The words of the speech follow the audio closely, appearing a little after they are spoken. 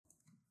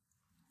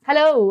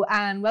Hello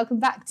and welcome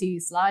back to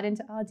Slide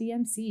Into Our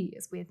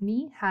DMCs with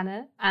me,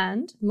 Hannah,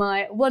 and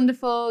my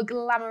wonderful,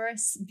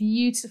 glamorous,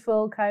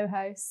 beautiful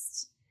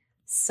co-host,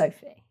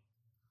 Sophie.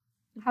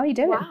 How are you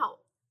doing? Wow.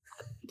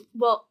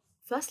 Well,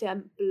 firstly,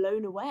 I'm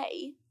blown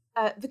away.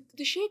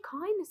 The sheer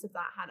kindness of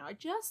that, Hannah.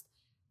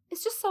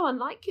 It's just so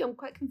unlike you. I'm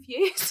quite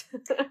confused.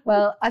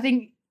 Well, I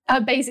think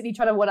I'm basically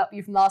trying to one-up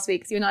you from last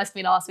week because you were nice to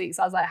me last week.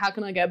 So I was like, how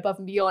can I go above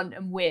and beyond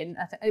and win?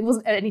 It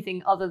wasn't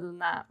anything other than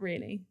that,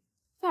 really.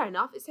 Fair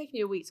enough. It's taken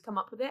you a week to come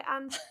up with it,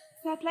 and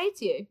fair play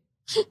to you.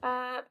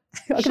 I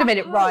could have made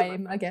it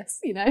rhyme, I guess.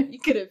 You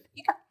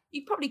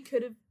probably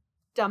could have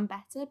done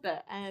better,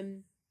 but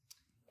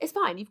it's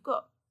fine. You've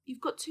got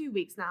 2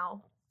 weeks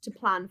now to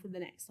plan for the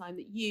next time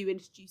that you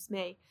introduce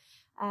me.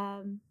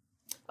 I'll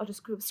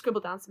just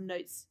scribble down some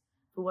notes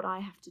for what I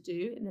have to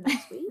do in the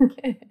next week.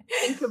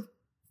 Think of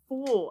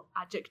 4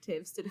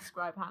 adjectives to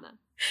describe Hannah.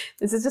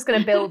 This is just going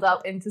to build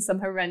up into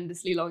some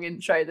horrendously long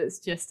intro that's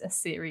just a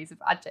series of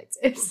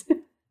adjectives.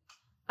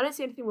 I don't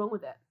see anything wrong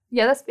with it.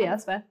 Yeah, that's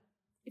fair.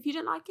 If you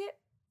don't like it,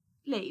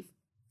 leave.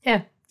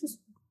 Yeah,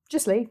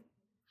 just leave.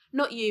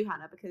 Not you,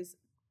 Hannah, because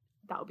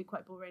that would be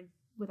quite boring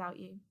without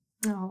you.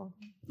 Oh,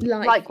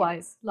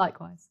 likewise. Oh my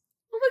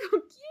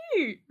God,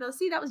 cute. Now,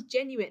 see, that was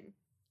genuine.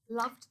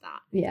 Loved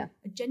that. Yeah.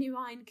 A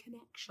genuine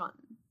connection.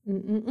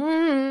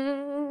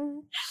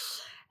 Mm-mm-mm.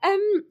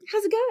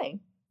 How's it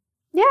going?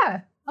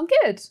 Yeah, I'm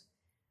good.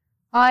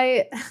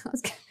 I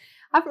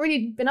haven't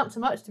really been up to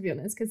much, to be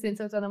honest, because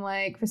since I've done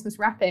my Christmas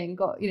wrapping,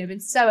 been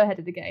so ahead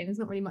of the game. There's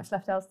not really much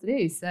left else to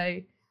do, so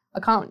I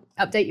can't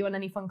update you on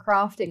any fun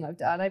crafting I've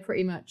done. I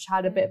pretty much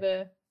had a bit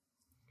of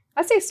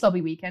I'd say a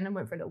slobby weekend. I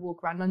went for a little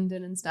walk around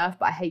London and stuff,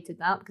 but I hated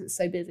that because it's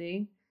so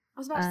busy.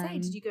 I was about to say,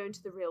 did you go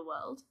into the real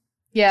world?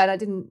 Yeah, and I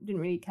didn't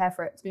really care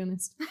for it, to be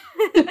honest.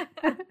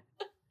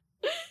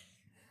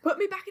 Put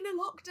me back in a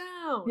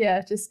lockdown.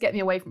 Yeah, just get me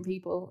away from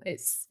people.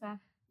 It's fair.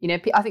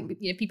 I think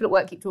people at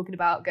work keep talking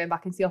about going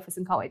back into the office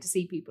and can't wait to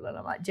see people, and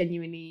I'm like,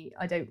 genuinely,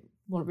 I don't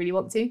really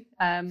want to.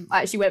 I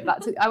actually went back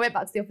to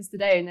the office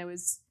today, and there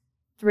was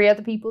 4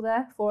 other people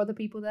there,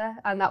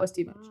 and that was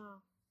too much.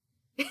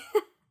 Oh.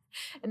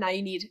 And now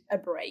you need a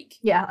break.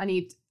 Yeah, I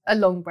need a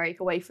long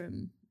break away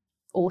from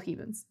all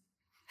humans.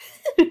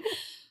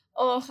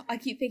 Oh, I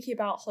keep thinking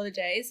about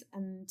holidays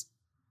and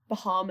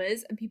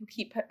Bahamas, and people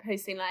keep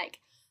posting like,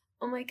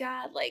 oh my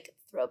God, like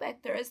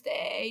throwback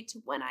Thursday to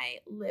when I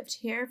lived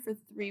here for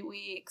 3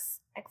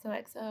 weeks,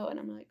 XOXO. And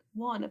I'm like,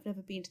 1, I've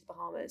never been to the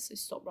Bahamas, so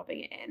stop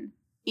rubbing it in.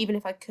 Even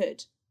if I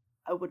could,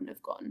 I wouldn't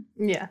have gone.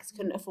 Yeah. Because I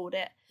couldn't afford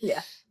it.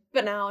 Yeah.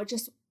 But now I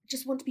just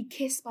want to be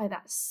kissed by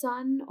that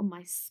sun on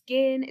my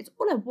skin. It's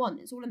all I want.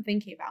 It's all I'm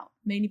thinking about,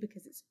 mainly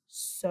because it's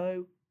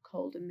so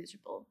cold and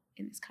miserable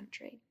in this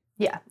country.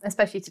 Yeah,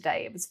 especially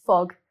today. It was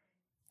fog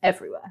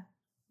everywhere.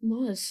 It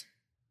was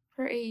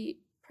pretty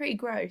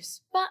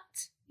gross.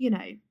 But,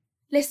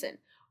 listen,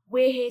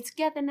 we're here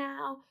together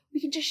now.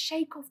 We can just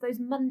shake off those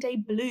Monday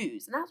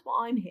blues. And that's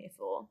what I'm here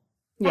for.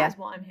 That's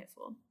what I'm here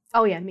for.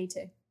 Oh, yeah, me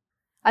too.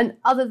 And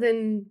other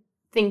than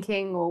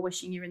thinking or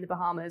wishing you were in the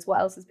Bahamas,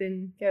 what else has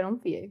been going on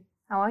for you?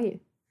 How are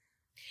you?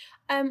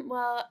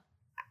 Well,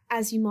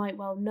 as you might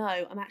well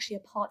know, I'm actually a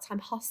part-time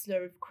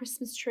hustler of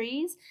Christmas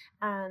trees,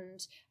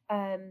 and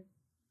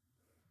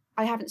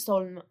I haven't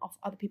stolen them off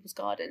other people's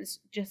gardens,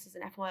 just as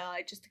an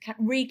FYI, just to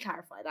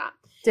re-clarify that.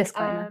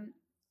 Disclaimer.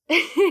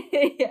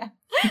 Yeah,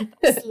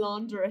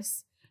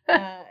 slanderous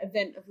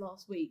event of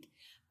last week.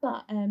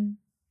 But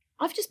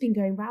I've just been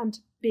going around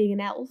being an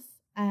elf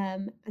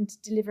and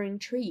delivering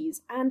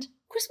trees and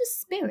Christmas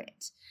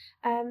spirit,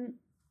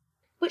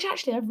 which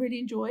actually I've really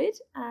enjoyed,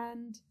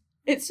 and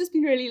it's just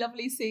been really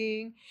lovely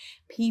seeing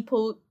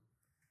people.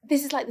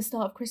 This is like the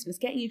start of Christmas.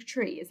 Getting a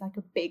tree is like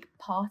a big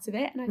part of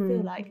it, and I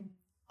feel like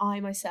I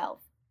myself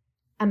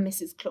am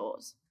Mrs.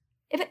 Claus.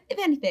 If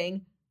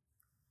anything,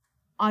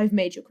 I've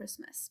made your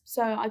Christmas,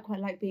 so I quite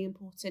like being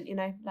important,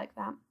 like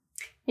that.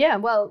 Yeah,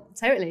 well,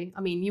 totally.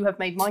 I mean, you have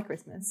made my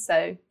Christmas,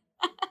 so.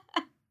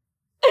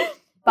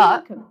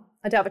 But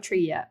I don't have a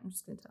tree yet. I'm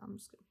just going to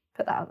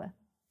put that out there.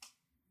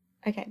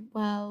 Okay,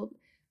 well,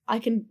 I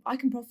can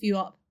proffer you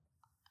up.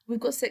 We've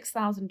got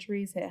 6,000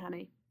 trees here,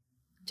 honey.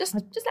 Just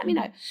let me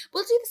know.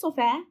 We'll do this off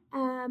air.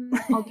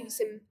 I'll give you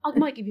some. I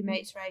might give you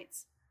mates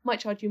rates. Might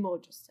charge you more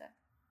just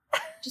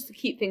to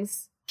keep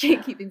things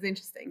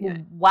interesting. You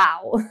know?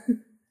 Wow.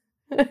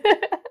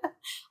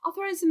 I'll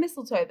throw in some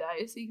mistletoe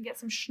though, so you can get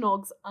some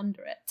schnogs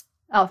under it.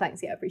 Oh,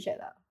 thanks. Yeah, I appreciate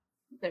that.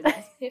 No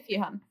worries. Here for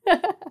you, hun.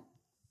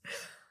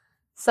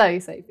 So,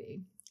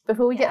 Sophie,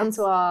 before we get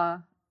onto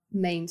our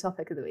main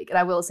topic of the week, and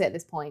I will say at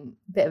this point,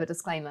 a bit of a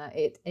disclaimer,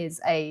 it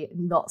is a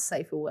not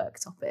safe for work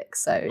topic.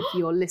 So if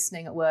you're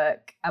listening at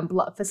work and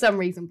for some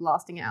reason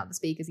blasting it out the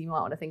speakers, you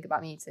might want to think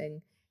about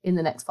muting in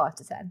the next 5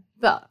 to 10.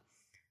 But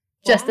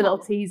just a little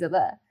teaser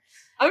there.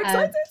 I'm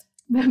excited.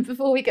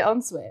 Before we get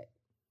onto it,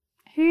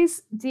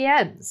 whose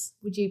DMs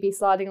would you be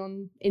sliding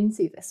on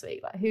into this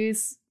week? Like who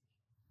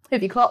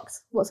have you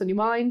clocked? What's on your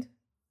mind?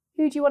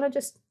 Who do you want to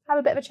just have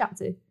a bit of a chat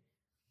to?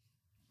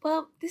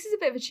 Well, this is a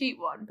bit of a cheap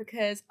one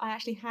because I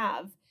actually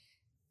have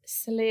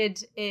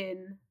slid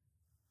in,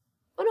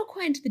 well, not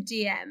quite into the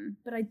DM,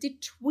 but I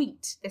did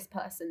tweet this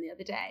person the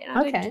other day, and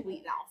I don't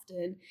tweet that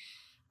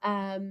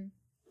often.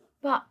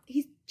 But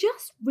he's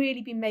just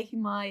really been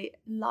making my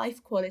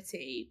life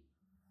quality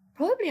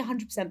probably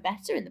 100%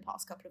 better in the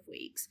past couple of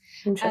weeks.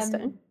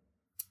 Interesting.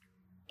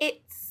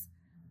 It's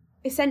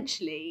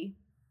essentially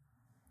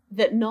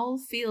that Noel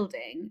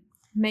Fielding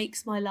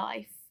makes my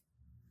life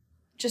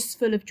just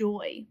full of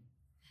joy.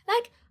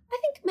 Like, I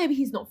think maybe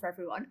he's not for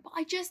everyone, but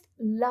I just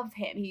love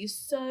him. He's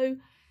so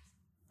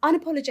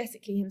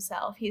unapologetically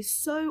himself. He is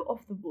so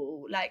off the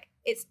wall. Like,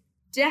 it's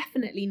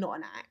definitely not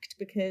an act,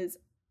 because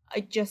I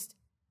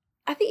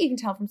think you can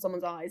tell from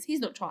someone's eyes, he's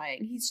not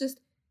trying. He's just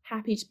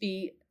happy to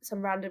be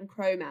some random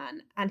crow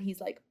man, and he's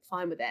like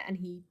fine with it, and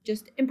he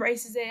just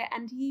embraces it,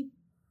 and he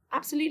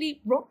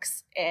absolutely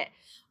rocks it.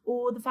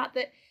 Or the fact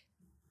that,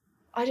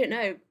 I don't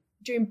know,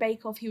 during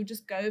Bake Off, he would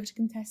just go over to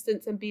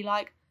contestants and be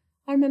like,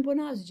 I remember when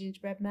I was a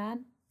gingerbread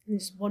man, and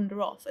just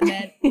wander off, and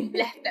then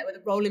left there with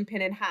a rolling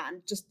pin in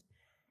hand, just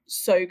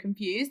so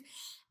confused.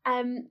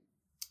 The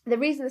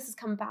reason this has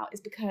come about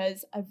is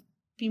because I've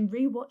been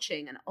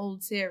rewatching an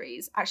old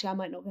series. Actually, I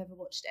might not have ever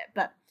watched it,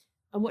 but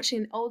I'm watching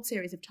an old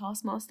series of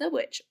Taskmaster,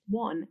 which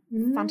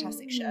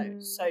fantastic show,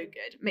 so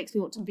good. Makes me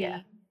want to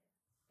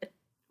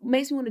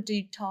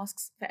do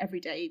tasks for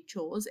everyday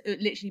chores. It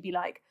would literally be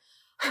like,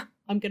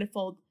 I'm gonna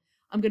fold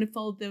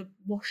the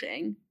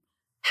washing.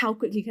 How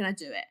quickly can I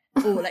do it?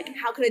 Or like,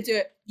 how can I do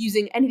it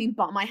using anything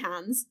but my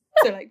hands?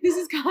 So like, this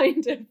is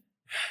kind of.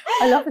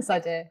 I love this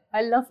idea.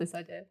 I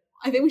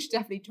think we should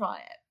definitely try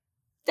it.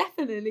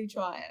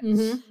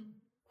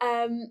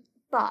 Mm-hmm.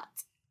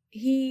 But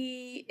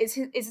it's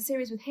a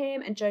series with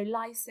him and Joe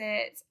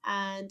Lycett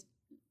and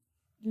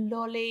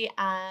Lolly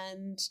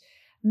and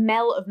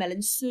Mel of Mel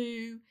and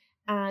Sue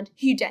and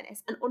Hugh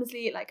Dennis. And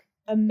honestly, like,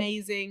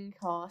 amazing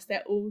cast.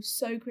 They're all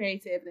so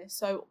creative. They're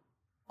so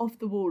off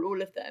the wall,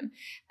 all of them.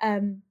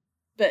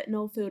 But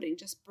Noel Fielding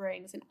just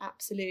brings an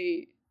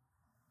absolute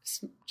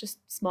just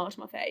smile to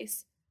my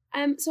face.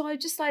 So I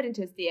just slide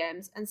into his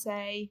DMs and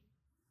say,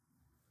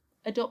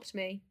 adopt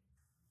me.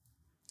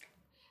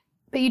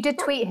 But you did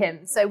tweet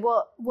him. So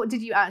what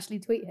did you actually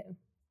tweet him?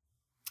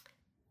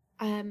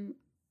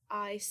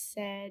 I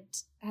said,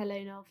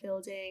 hello, Noel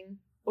Fielding.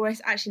 Or I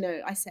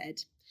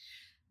said,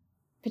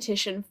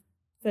 petition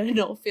for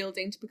Noel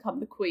Fielding to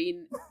become the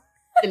Queen.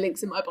 The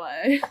link's in my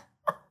bio.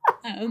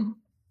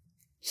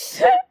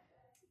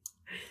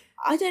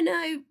 I don't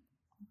know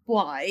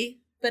why,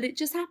 but it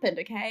just happened,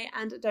 okay?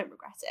 And I don't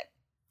regret it.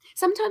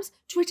 Sometimes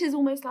Twitter's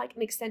almost like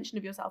an extension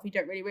of yourself. You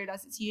don't really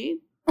realise it's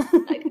you.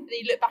 Like,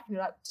 you look back and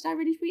you're like, did I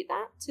really tweet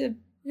that to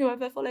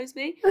whoever follows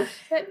me?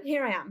 But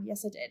here I am.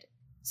 Yes, I did.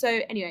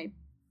 So anyway,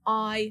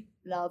 I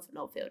love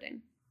Noel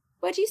Fielding.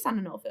 Where do you stand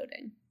on Noel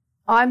Fielding?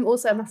 I'm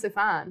also a massive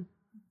fan.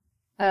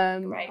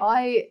 Great.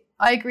 I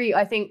agree.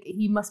 I think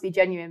he must be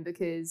genuine,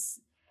 because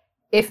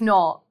if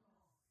not,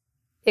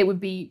 it would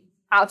be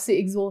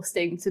absolutely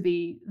exhausting to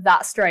be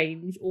that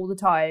strange all the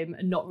time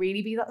and not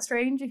really be that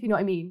strange, if you know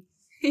what I mean.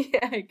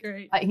 Yeah, I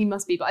agree. Like, he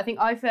must be. But I think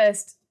I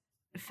first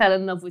fell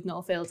in love with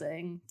Noel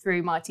Fielding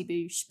through Mighty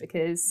Boosh,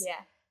 because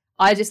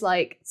I just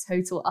like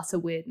total utter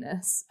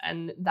weirdness,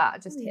 and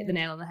that just hit the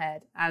nail on the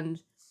head.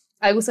 And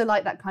I also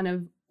like that kind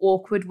of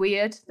awkward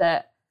weird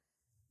that,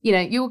 you know,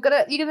 you're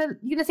gonna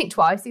think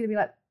twice. You're gonna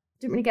be like,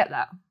 didn't really get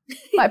that,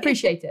 but I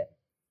appreciate it.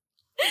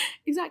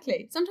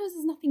 Exactly. Sometimes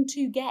there's nothing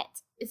to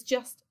get. It's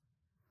just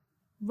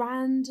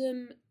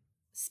random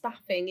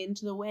spaffing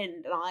into the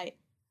wind, and I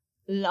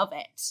love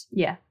it.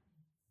 Yeah,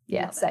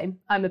 love same. It.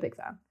 I'm a big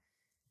fan.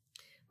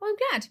 Well, I'm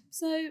glad.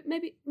 So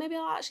maybe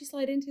I'll actually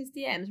slide into his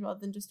DMs rather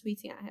than just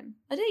tweeting at him.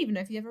 I don't even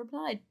know if he ever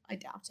replied. I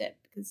doubt it,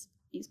 because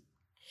he's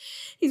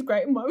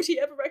great, and why would he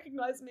ever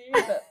recognise me?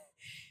 But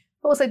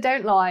also,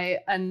 don't lie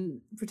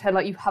and pretend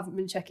like you haven't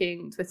been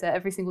checking Twitter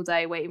every single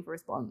day waiting for a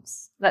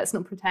response. Let's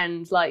not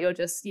pretend like you're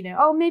just, you know,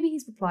 oh, maybe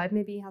he's replied,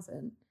 maybe he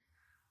hasn't.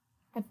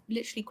 I've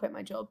literally quit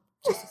my job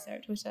just to stare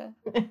at Twitter,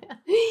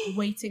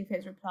 waiting for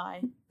his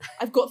reply.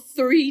 I've got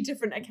 3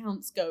 different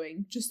accounts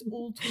going, just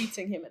all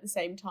tweeting him at the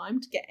same time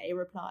to get a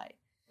reply.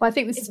 Well, I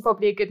think this is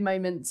probably a good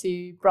moment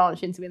to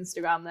branch into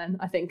Instagram then,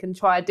 I think, and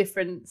try a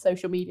different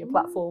social media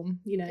platform,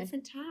 you know.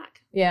 Different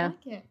tack. Yeah. I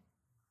like it.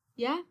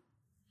 Yeah.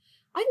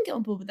 I can get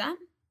on board with that.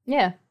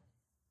 Yeah.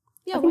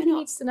 Yeah, I think he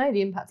needs to know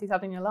the impact he's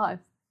having in your life.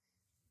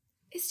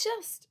 It's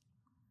just,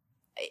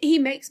 he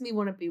makes me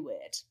want to be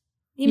weird.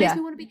 He makes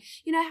me want to be,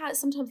 you know how it's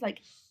sometimes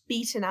like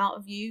beaten out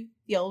of you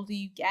the older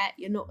you get.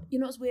 You're not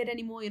as weird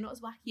anymore. You're not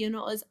as wacky. You're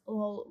not as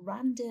all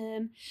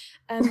random.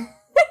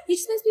 He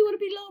just makes me want to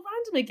be lol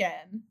random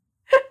again.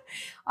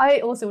 I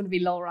also want to be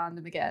lol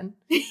random again.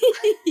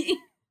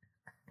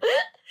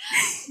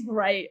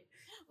 Right.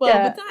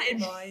 Well, with that in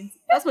mind,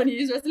 that's my New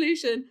Year's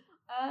resolution.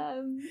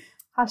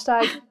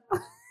 Hashtag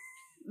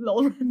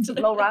lol random.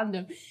 Lol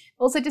random.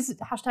 Also, just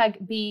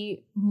hashtag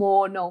be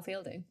more Noel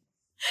Fielding.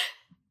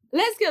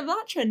 Let's get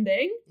that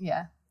trending.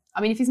 Yeah. I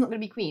mean, if he's not going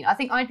to be Queen, I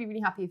think I'd be really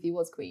happy if he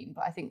was Queen,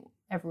 but I think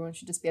everyone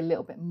should just be a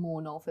little bit more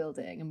Noel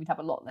Fielding, and we'd have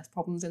a lot less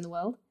problems in the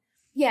world.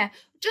 Yeah,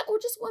 or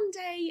just one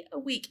day a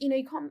week. You know,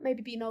 you can't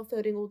maybe be Noel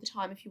Fielding all the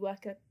time if you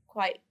work a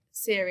quite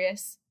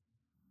serious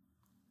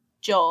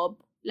job.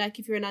 Like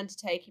if you're an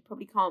undertaker, you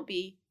probably can't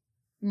be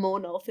more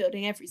Noel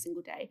Fielding every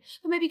single day.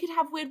 But maybe you could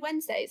have weird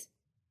Wednesdays.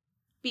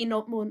 Be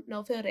not more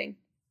Noel Fielding.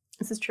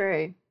 This is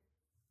true.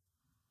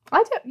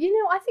 I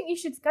think you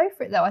should go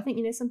for it though. I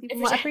think, some people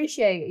might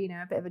appreciate,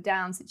 a bit of a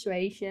down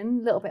situation,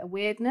 a little bit of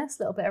weirdness,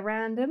 a little bit of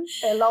random, a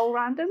bit of lol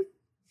random.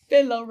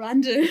 Bit of lol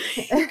random.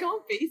 You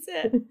can't beat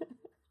it.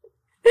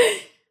 I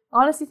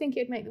honestly think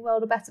it would make the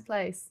world a better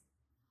place.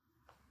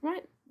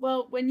 Right.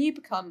 Well, when you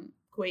become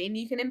queen,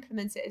 you can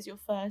implement it as your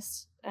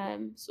first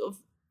sort of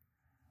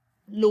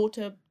law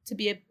to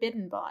be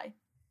abidden by.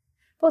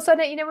 Also,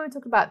 when we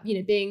talk about,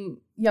 being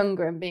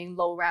younger and being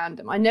lol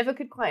random, I never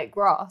could quite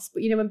grasp,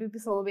 but, when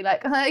people will be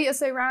like, oh, you're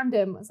so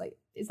random, I was like,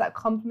 is that a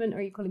compliment or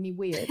are you calling me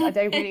weird? I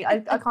don't really,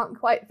 I can't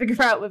quite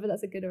figure out whether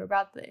that's a good or a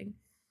bad thing.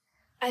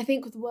 I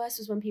think the worst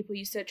was when people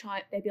used to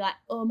try, they'd be like,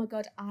 oh my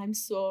God, I'm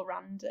so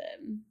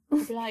random.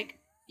 I'd be like,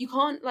 you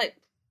can't, like,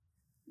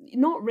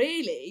 not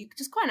really. You're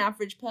just quite an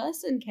average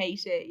person,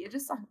 Katie. You're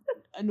just like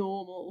a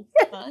normal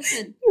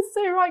person. You're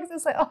so right, because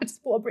it's like, oh, I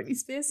just bought a Britney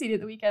Spears CD at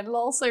the weekend.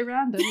 Lol, so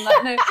random.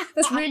 Like, no,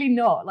 that's really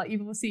not. Like,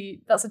 you've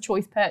obviously, that's a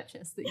choice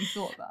purchase that you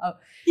thought about.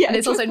 Yeah, and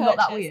it's also not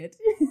that weird.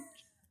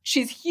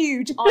 She's a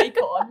huge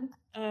icon.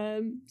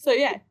 So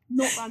yeah,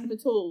 not random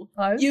at all.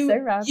 I'm so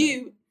random.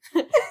 You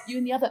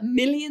and the other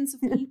millions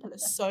of people are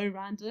so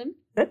random.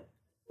 Oh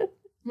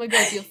my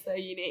God, you're so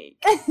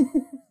unique.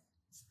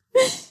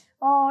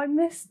 Oh, I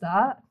missed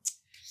that.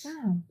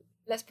 Damn.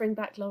 Let's bring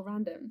back Lol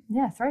Random.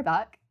 Yeah,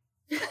 throwback.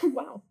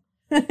 Wow.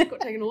 Got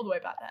taken all the way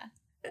back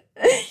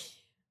there.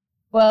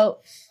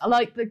 Well,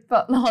 like the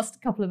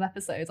last couple of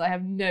episodes, I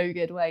have no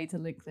good way to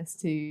link this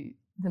to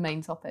the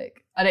main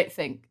topic. I don't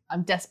think.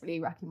 I'm desperately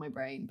racking my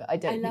brain, but I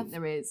don't think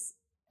there is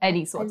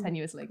any sort of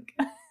tenuous link.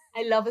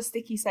 I love a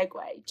sticky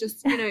segue.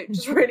 Just,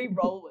 just really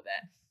roll with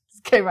it.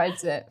 Just go right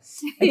to it.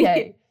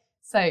 Okay.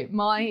 So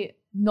my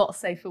not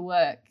safe for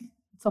work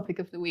topic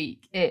of the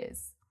week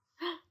is,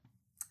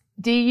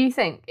 do you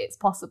think it's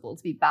possible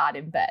to be bad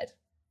in bed?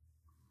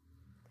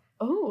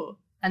 Oh.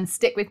 And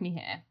stick with me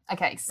here.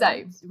 Okay,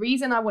 so the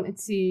reason I wanted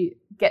to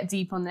get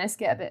deep on this,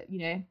 get a bit,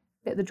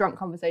 bit of the drunk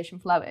conversation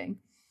flowing.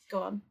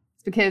 Go on.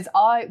 It's because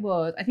I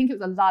think it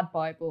was a Lad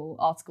Bible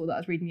article that I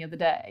was reading the other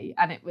day,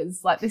 and it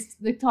was like this,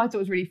 the title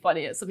was really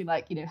funny. It's something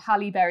like,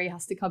 Halle Berry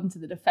has to come to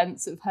the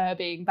defense of her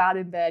being bad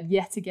in bed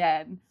yet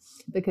again,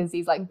 because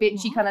these like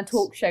bitchy kind of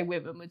talk show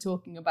women were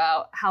talking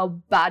about how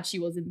bad she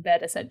was in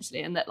bed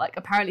essentially, and that like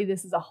apparently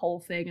this is a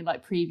whole thing, and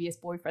like previous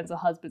boyfriends or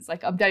husbands,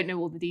 like I don't know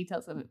all the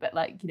details of it, but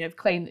like, have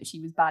claimed that she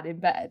was bad in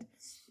bed.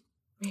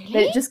 Really?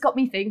 But it just got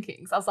me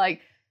thinking. So I was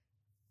like,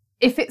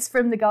 if it's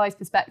from the guy's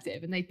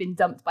perspective and they've been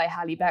dumped by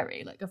Halle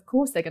Berry, like, of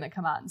course they're going to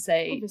come out and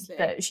say Obviously.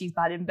 that she's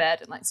bad in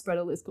bed and like spread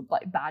all this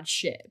like bad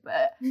shit.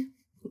 But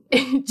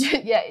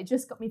it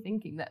just got me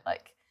thinking that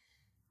like,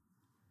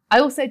 I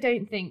also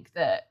don't think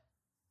that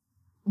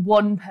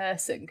one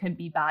person can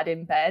be bad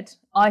in bed.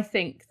 I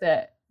think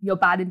that you're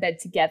bad in bed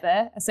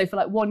together. So for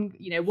like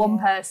one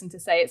person to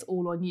say it's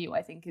all on you,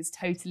 I think is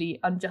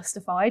totally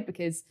unjustified,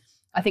 because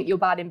I think you're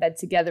bad in bed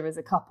together as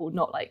a couple,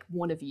 not like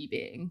one of you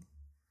being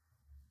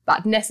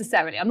bad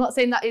necessarily. I'm not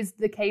saying that is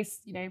the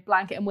case,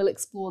 blanket, and we'll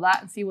explore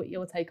that and see what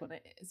your take on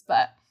it is.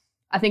 But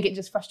I think it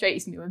just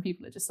frustrates me when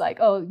people are just like,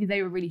 oh,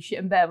 they were really shit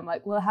in bed. I'm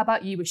like, well, how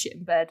about you were shit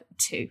in bed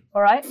too?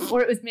 All right.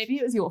 Or maybe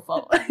it was your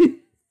fault.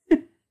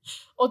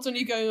 Odds on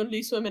you going on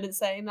Loose Women and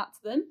saying that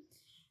to them.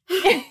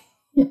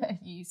 Yeah,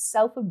 you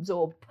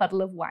self-absorbed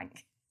puddle of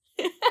wank.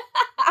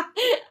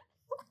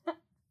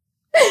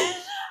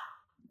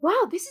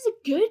 Wow, this is a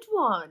good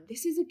one.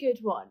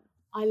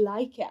 I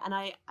like it.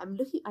 And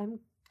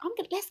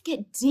let's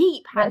get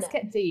deep, Hannah. Let's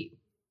get deep.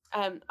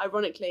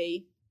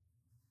 Ironically,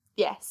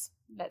 yes,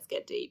 let's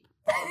get deep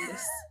on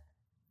this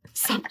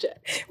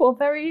subject. Well,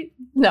 I'm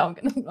not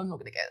gonna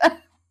go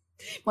there.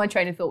 My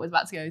train of thought was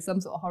about to go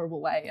some sort of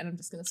horrible way, and I'm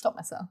just gonna stop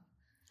myself.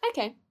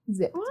 Okay.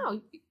 Zipped.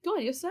 Wow, God,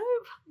 you've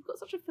got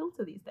such a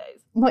filter these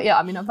days. Not yet.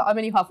 I mean, I'm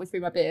only halfway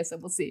through my beer, so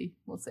we'll see.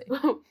 We'll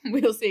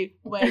see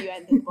where you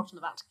end at the bottom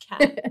of that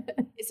can.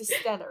 It's a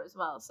Stella as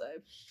well, so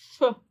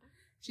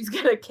she's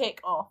gonna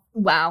kick off.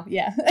 Wow.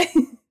 Yeah.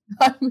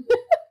 I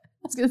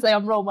was gonna say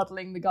I'm role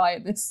modeling the guy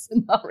in this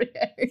scenario.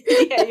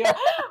 Yeah.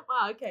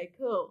 Wow. Okay.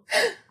 Cool.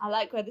 I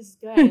like where this is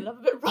going. I love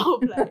a bit of role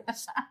play.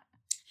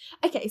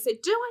 Okay. So,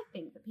 do I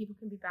think that people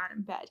can be bad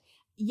in bed?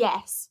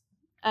 Yes.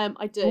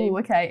 I do. Oh,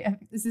 okay.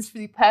 Is this for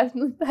the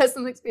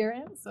personal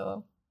experience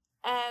or?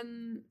 No,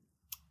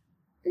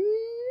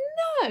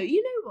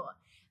 you know what?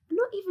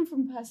 Not even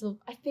from personal.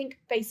 I think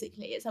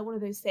basically it's like one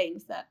of those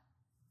things that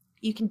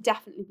you can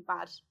definitely be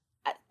bad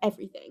at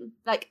everything.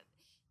 Like,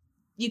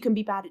 you can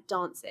be bad at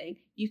dancing.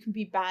 You can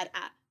be bad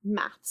at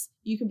maths.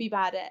 You can be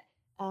bad at,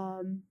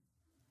 I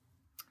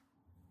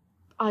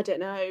don't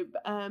know,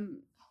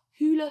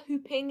 hula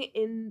hooping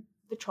in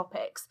the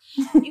tropics.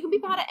 You can be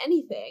bad at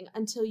anything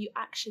until you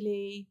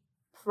actually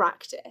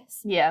practice.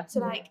 Yeah.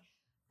 So like,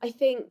 I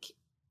think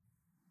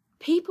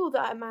people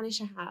that I manage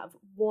to have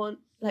one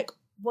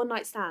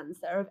night stands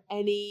that are of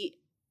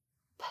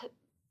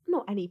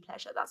not any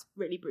pleasure, that's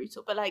really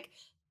brutal, but like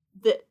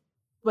that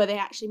where they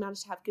actually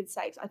manage to have good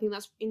sex, I think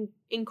that's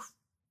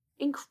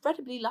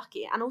incredibly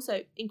lucky and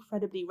also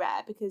incredibly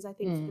rare, because I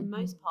think for the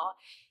most part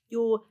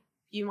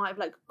you might have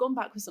like gone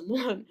back with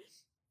someone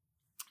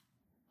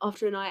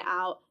after a night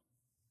out,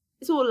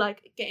 it's all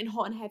like getting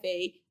hot and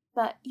heavy,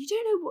 but you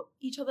don't know what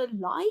each other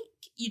like,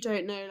 you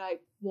don't know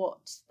like what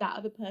that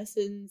other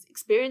person's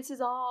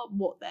experiences are,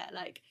 what their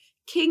like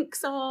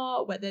kinks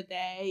are, whether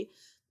they,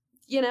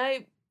 you know,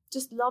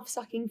 just love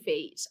sucking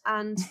feet.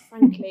 And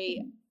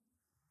frankly,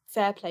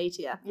 fair play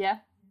to you. Yeah.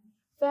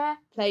 Fair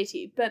play to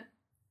you. But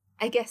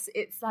I guess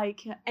it's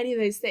like any of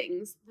those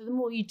things, the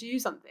more you do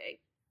something,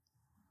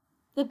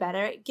 the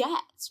better it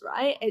gets,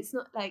 right? It's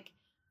not like,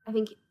 I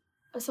think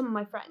some of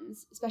my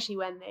friends, especially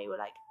when they were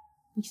like,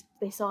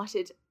 they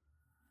started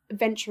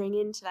venturing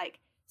into like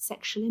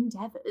sexual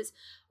endeavors,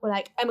 were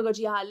like, oh my God,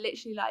 yeah, I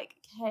literally like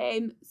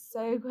came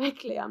so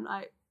quickly. I'm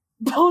like,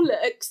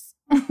 bollocks.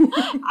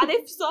 And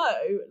if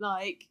so,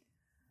 like,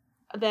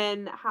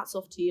 then hats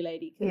off to you,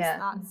 lady, because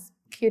that's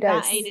kudos.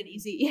 That ain't an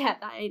easy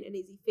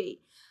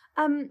feat.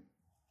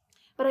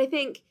 But I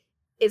think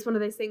it's one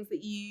of those things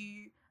that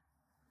you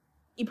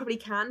probably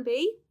can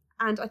be,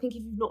 and I think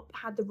if you've not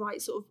had the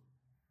right sort of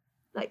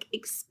like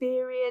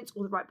experience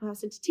or the right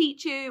person to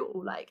teach you,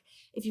 or like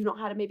if you've not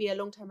had maybe a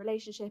long-term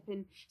relationship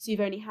and so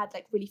you've only had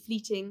like really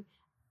fleeting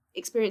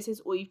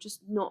experiences, or you've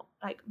just not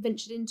like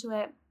ventured into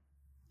it,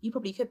 you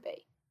probably could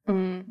be.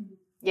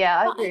 Yeah,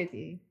 I agree with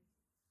you.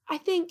 I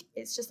think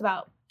it's just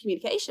about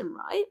communication,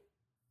 right?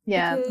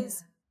 Yeah.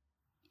 Because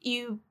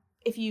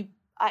if you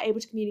are able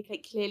to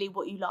communicate clearly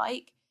what you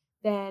like,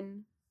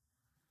 then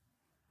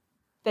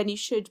you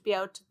should be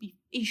able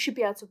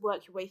to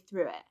work your way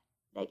through it.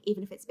 Like,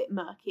 even if it's a bit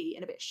murky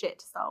and a bit shit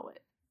to start with.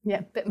 Yeah,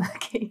 a bit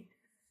murky.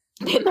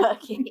 A bit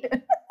murky.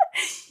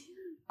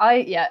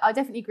 I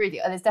definitely agree with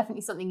you. There's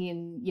definitely something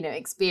in, you know,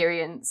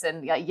 experience,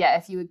 and like, yeah,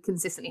 if you were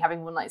consistently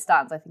having one night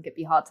stands, I think it'd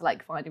be hard to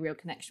like find a real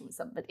connection with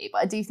somebody.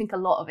 But I do think a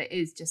lot of it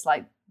is just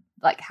like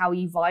how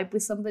you vibe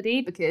with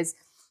somebody, because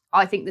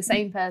I think the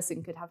same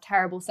person could have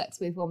terrible sex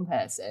with one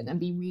person and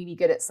be really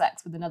good at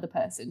sex with another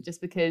person,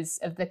 just because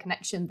of the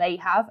connection they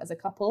have as a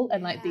couple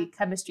and like the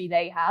chemistry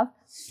they have.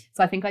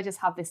 So I think I just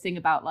have this thing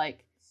about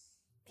like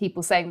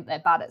people saying that they're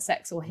bad at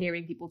sex, or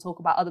hearing people talk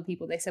about other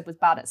people they said was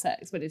bad at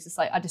sex, but it's just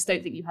like, I just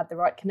don't think you had the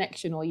right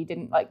connection, or you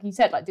didn't, like you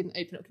said, like didn't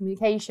open up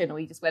communication, or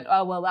you just went,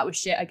 oh, well, that was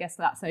shit, I guess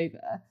that's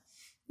over.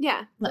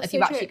 Yeah. Like if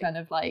you actually kind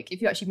of like,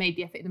 if you actually made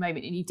the effort in the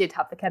moment and you did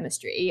have the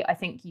chemistry, I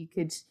think you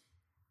could,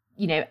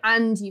 you know,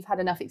 and you've had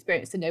enough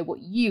experience to know what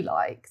you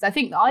like. Because I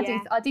think I do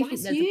think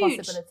there's huge. a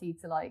possibility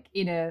to like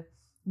in a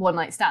one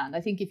night stand.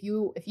 I think if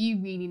you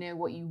really know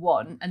what you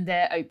want and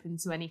they're open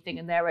to anything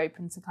and they're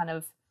open to kind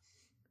of,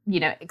 you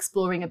know,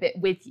 exploring a bit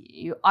with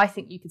you, I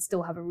think you could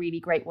still have a really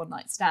great one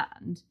night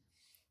stand.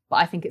 But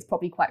I think it's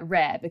probably quite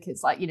rare,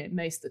 because like, you know,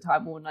 most of the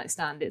time one night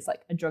stand is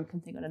like a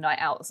drunken thing on a night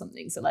out or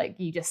something. So like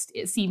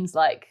it seems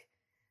like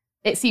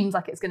it's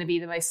going to be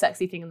the most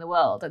sexy thing in the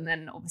world, and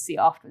then obviously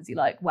afterwards you're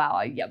like, wow,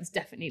 I was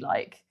definitely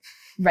like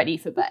ready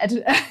for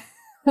bed.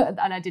 And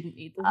I didn't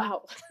need that.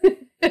 Wow.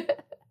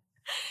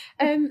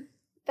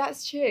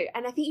 That's true.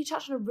 And I think you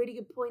touched on a really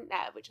good point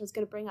there, which I was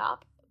going to bring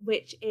up,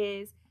 which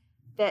is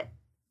that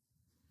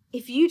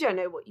if you don't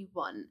know what you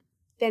want,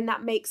 then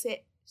that makes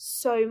it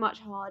so much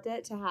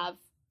harder to have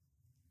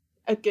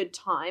a good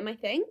time, I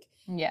think.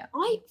 Yeah.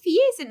 I for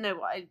years didn't know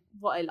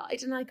what I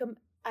liked, and like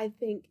I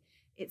think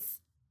it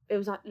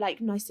was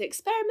like nice to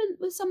experiment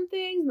with some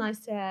things,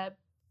 nice to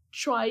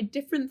try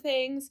different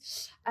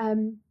things,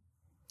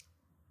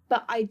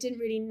 but I didn't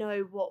really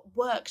know what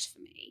worked for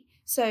me.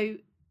 So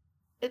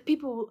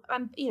people,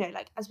 you know,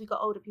 like as we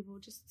got older, people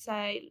would just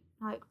say,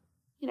 like,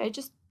 you know,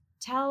 just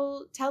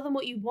tell them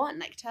what you want,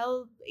 like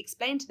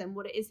explain to them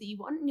what it is that you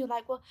want, and you're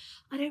like, well,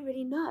 I don't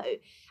really know.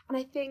 And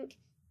I think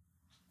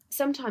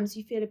sometimes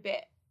you feel a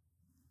bit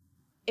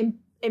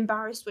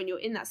embarrassed when you're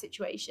in that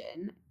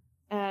situation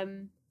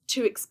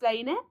to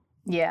explain it.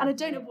 Yeah. And I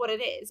don't know what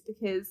it is,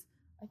 because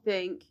I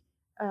think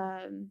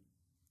I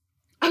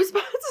was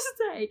about to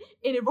say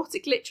in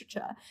erotic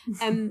literature,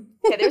 yeah,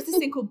 there is this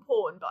thing called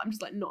porn, but I'm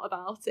just like not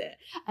about it.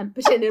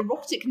 But in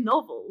erotic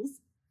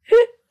novels,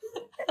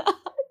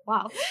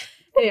 wow.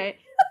 Anyway,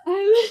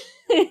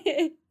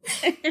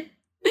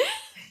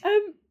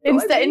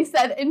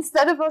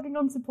 instead of logging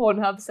on to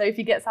Pornhub,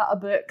 Sophie gets out her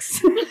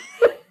books.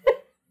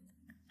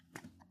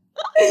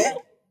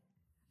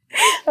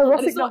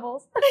 Erotic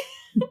novels.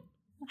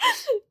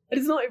 And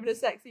it's not even a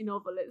sexy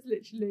novel. It's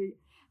literally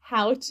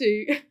how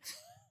to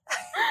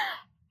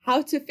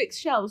fix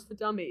shelves for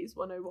dummies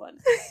 101.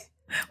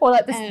 Or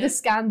like the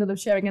scandal of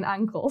sharing an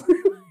ankle.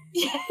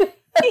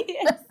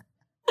 Yes.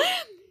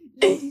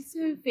 Lady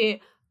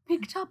Sophie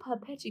picked up her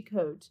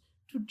petticoat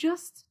to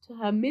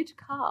her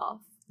mid-calf.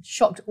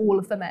 Shocked all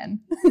of the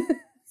men.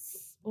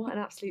 What an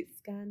absolute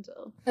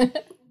scandal.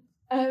 But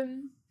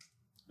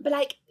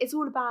like, it's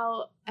all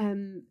about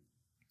in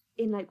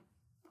like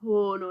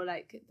porn, or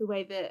like the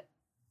way that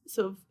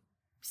sort of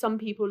some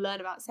people learn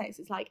about sex,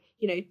 it's like,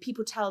 you know,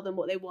 people tell them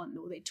what they want,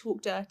 or they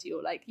talk dirty,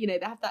 or like, you know,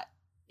 they have that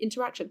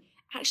interaction.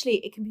 Actually,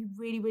 it can be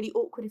really, really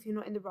awkward if you're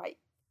not in the right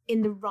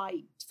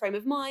frame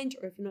of mind,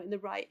 or if you're not in the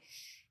right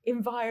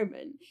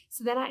environment.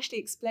 So then actually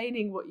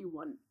explaining what you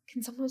want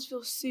can sometimes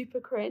feel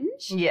super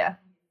cringe. Yeah.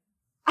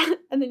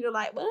 And then you're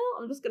like, well,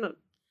 I'll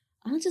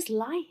just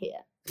lie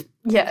here.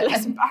 Yeah.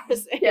 Less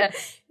embarrassing. Yeah.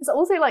 It's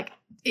also like,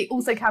 it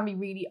also can be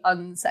really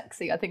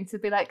unsexy, I think, to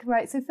be like,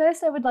 right, so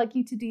first I would like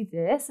you to do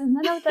this, and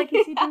then I would like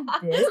you to do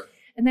this,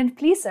 and then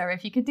please, sir,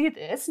 if you could do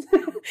this.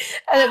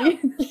 And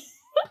then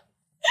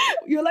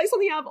you're like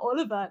something out of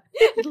Oliver.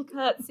 Little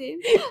curtsy.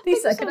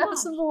 Please, sir, can I have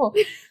some more?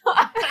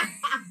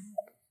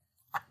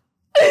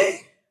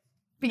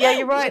 But yeah,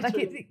 you're right. Like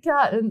it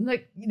can, and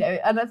like, you know,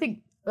 and I think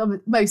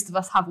most of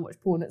us have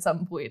watched porn at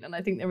some point, and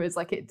I think there is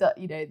like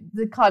you know,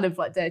 the kind of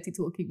like dirty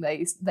talking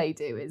they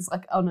do is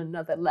like on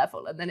another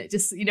level, and then it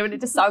just, you know, and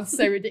it just sounds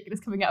so ridiculous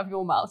coming out of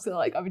your mouth. So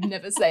like, I would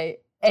never say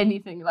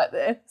anything like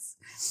this,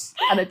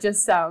 and it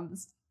just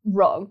sounds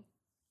wrong.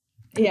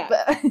 Yeah,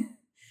 but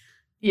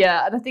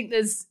yeah, and I think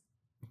there's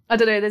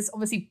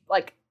obviously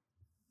like,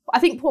 I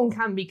think porn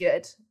can be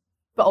good,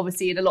 but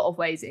obviously in a lot of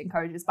ways it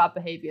encourages bad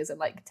behaviors and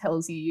like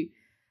tells you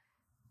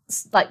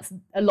like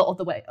a lot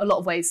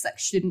of ways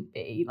sex shouldn't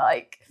be.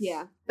 Like,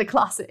 yeah, the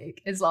classic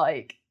is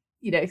like,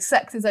 you know,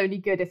 sex is only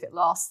good if it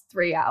lasts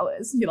 3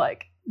 hours. You're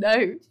like,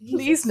 no,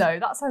 please no,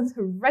 that sounds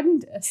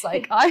horrendous.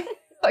 Like I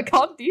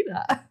can't do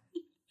that.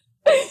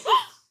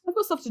 I've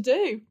got stuff to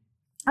do.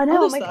 I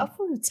know, I'm like, I've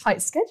got a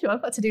tight schedule.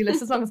 I've got a to-do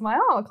list as long as my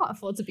arm. I can't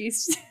afford to be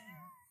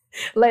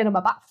laying on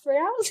my back for 3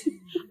 hours.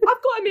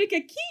 I've got to make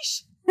a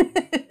quiche.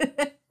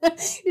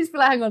 You just be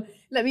like, hang on,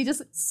 let me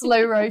just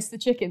slow roast the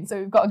chicken so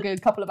we've got a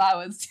good couple of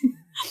hours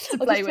to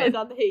play with. Turn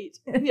down the heat.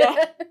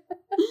 Yeah.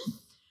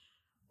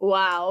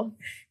 Wow.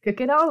 Cook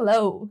it on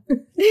low.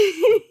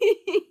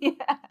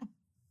 Yeah.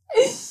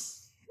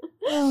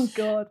 Oh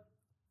God.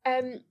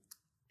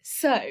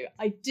 So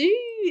I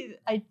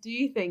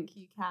do think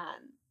you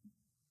can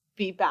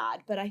be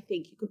bad, but I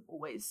think you can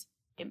always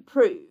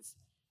improve.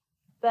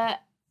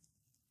 But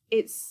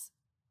it's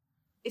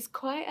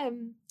quite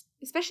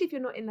especially if you're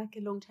not in like a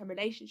long-term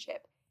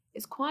relationship,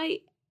 it's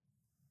quite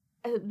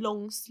a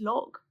long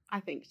slog,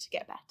 I think, to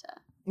get better.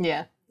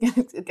 Yeah.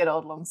 Good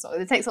old long slog.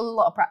 It takes a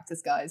lot of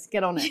practice, guys.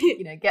 Get on it.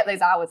 You know, get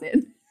those hours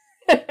in.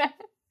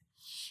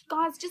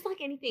 Guys, just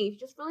like anything, if you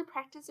just really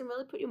practice and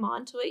really put your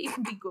mind to it, you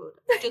can be good.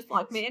 Just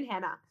like me and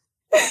Hannah.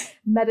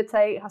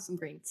 Meditate, have some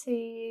green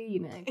tea, you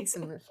know, get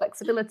some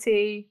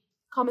flexibility.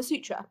 Kama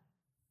Sutra.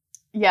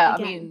 Yeah,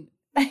 Again. I mean,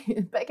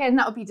 but again,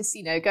 that would be just,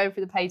 you know, going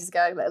through the pages,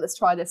 going, let's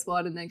try this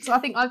one. And then, so I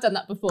think I've done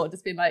that before,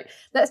 just being like,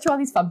 let's try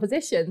these fun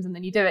positions. And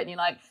then you do it and you're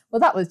like,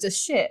 well, that was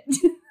just shit.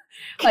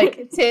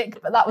 Like, tick,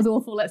 but that was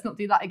awful. Let's not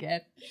do that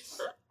again.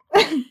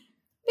 But,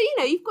 you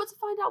know, you've got to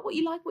find out what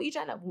you like, what you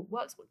don't like, what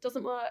works, what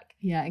doesn't work.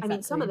 Yeah, exactly. I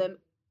mean, some of them,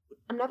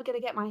 I'm never going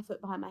to get my foot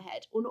behind my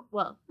head. Or not,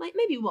 well,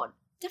 maybe one.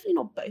 Definitely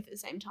not both at the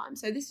same time.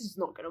 So this is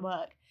not going to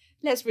work.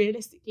 Let's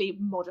realistically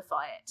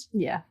modify it.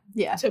 Yeah.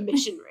 To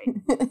missionary.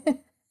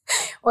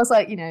 Well, it's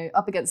like, you know,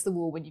 up against the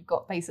wall when you've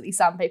got basically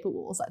sandpaper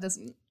walls. That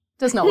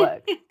does not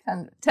work.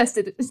 And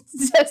tested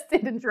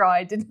and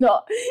tried, did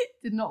not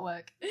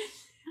work.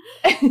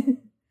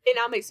 It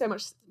now makes so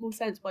much more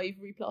sense why you've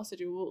replastered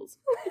your walls.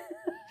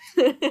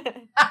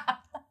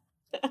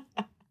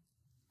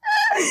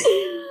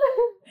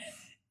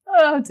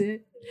 Oh dear.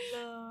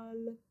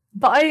 Lol.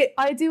 But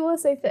I do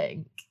also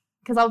think,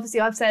 because obviously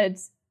I've said,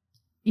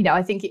 you know,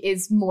 I think it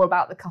is more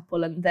about the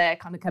couple and their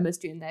kind of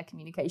chemistry and their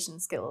communication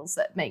skills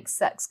that makes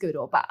sex good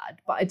or bad.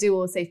 But I do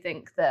also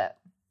think that,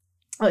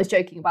 I was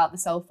joking about the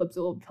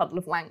self-absorbed puddle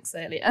of wanks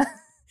earlier,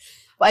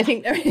 but I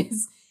think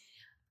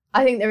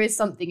there is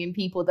something in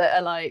people that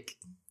are like,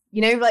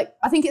 you know, like,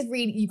 I think it's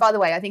really, by the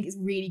way, I think it's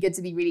really good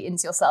to be really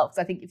into yourself.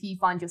 Because I think if you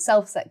find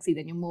yourself sexy,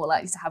 then you're more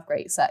likely to have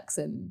great sex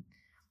and,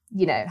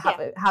 you know,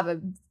 have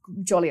a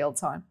jolly old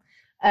time.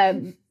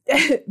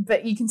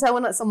 But you can tell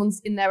when like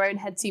someone's in their own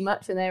head too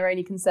much and they're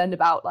only concerned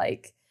about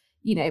like,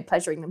 you know,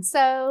 pleasuring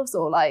themselves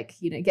or like,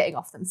 you know, getting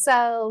off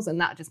themselves,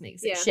 and that just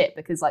makes it shit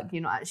because like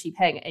you're not actually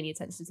paying any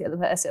attention to the other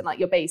person. Like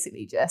you're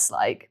basically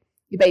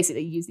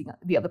using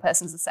the other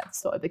person as a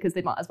sex toy because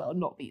they might as well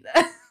not be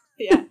there.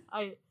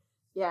 I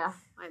know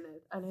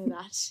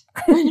that.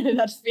 I know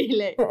that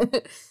feeling.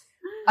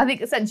 I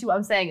think essentially what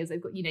I'm saying is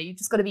they've got, you know, you've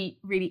just got to be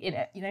really in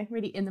it, you know,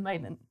 really in the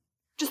moment.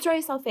 Just throw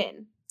yourself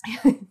in.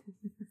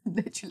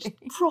 Literally.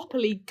 Just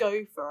properly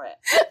go for it.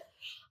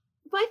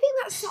 But I think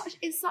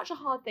it's such a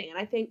hard thing, and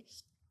I think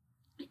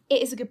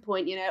it is a good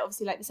point, you know,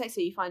 obviously like the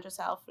sexier you find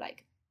yourself,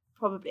 like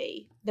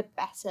probably the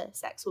better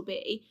sex will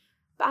be.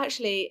 But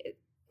actually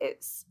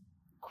it's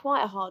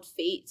quite a hard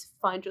feat to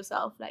find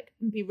yourself like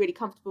and be really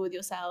comfortable with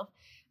yourself.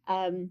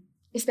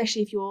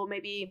 Especially if you're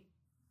maybe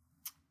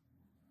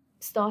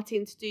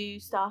starting to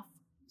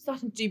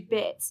do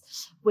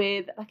bits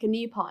with like a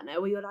new partner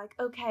where you're like,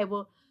 okay,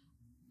 well,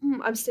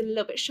 I'm still a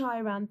little bit shy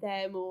around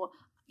them, or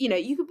you know,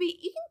 you can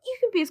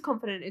be as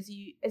confident as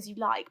you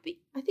like, but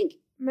I think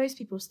most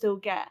people still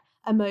get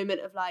a moment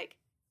of like,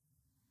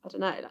 I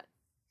don't know, like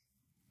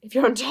if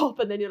you're on top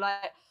and then you're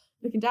like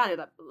looking down, you're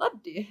like,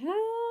 bloody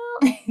hell,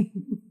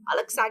 I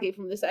look saggy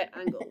from this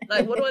angle.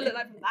 Like, what do I look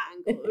like from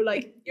that angle? Or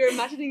like, you're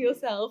imagining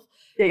yourself.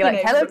 Yeah, you're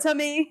like, hello,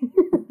 tummy.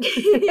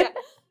 Yeah.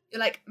 You're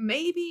like,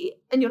 maybe,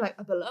 and you're like,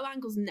 a below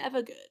angle's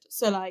never good.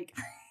 So like,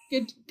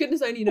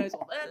 goodness only knows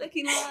what they're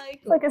looking like.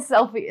 It's like a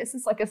selfie. It's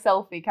just like a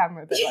selfie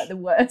camera, but like the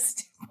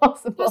worst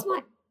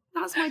possible.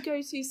 That's my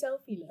go-to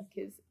selfie look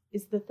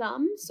is the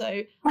thumb. So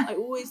I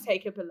always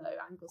take a below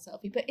angle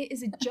selfie, but it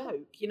is a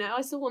joke, you know.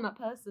 I still want that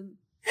person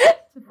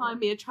to find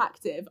me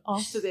attractive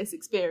after this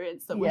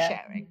experience that we're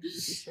sharing.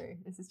 This is true.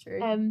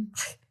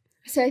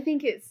 So I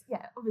think it's,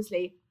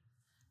 obviously,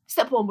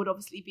 step one would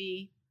obviously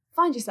be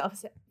find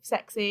yourself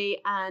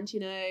sexy, and, you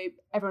know,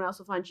 everyone else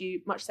will find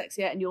you much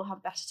sexier and you'll have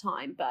a better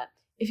time. But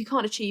if you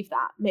can't achieve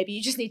that, maybe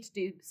you just need to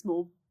do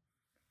small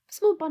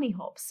bunny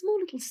hops, small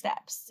little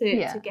steps to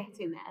get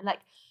in there. Like,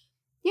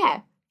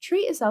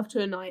 treat yourself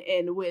to a night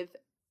in with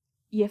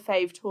your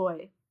fave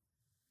toy.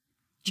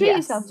 Treat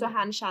yourself to a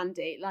hand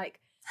shandy. Like,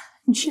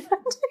 do you know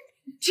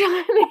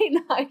what I mean?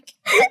 Like,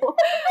 I've never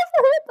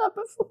heard that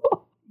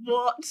before.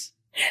 What?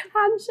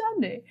 Hand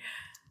shandy.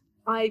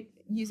 I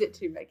use it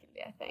too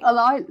regularly, I think. Well,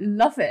 I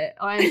love it.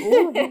 I am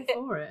all here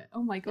for it.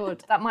 Oh my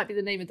God. That might be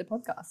the name of the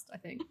podcast, I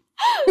think.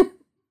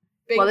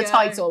 Well, the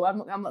title.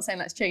 I'm not saying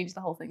let's change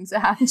the whole thing to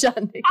hand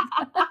shandy.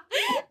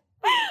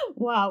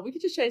 Wow, we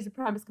could just change the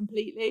premise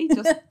completely.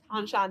 Just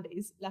hand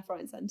shandies, left, right,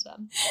 and centre.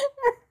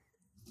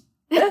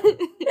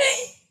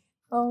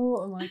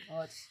 Oh my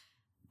God.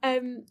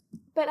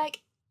 But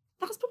like,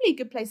 that's probably a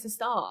good place to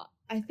start.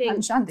 I think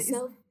hand shandies.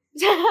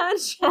 Hand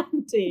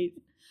shandies.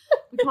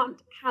 We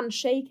can't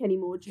handshake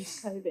anymore due to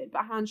COVID,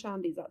 but hand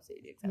shandies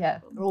absolutely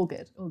acceptable.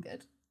 Yeah, all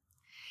good.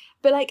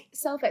 But like,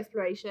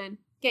 self-exploration,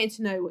 getting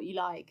to know what you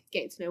like,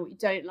 getting to know what you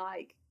don't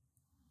like,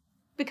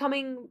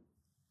 becoming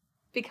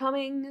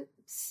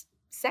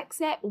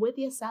sexy with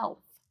yourself.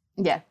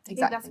 Yeah, exactly. I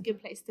think that's a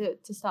good place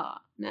to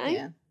start. No?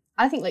 Yeah.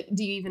 I think, like,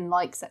 do you even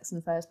like sex in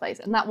the first place?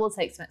 And that will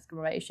take some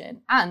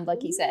exploration. And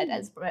like you said,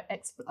 I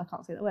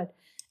can't say that word,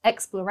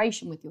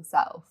 exploration with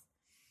yourself.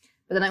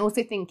 But then I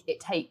also think it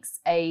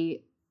takes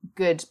a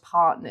good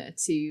partner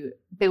to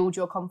build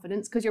your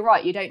confidence, because you're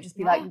right, you don't just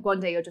be like, one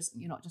day you're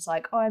not just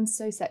like, oh, I'm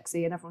so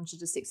sexy and everyone should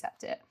just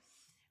accept it.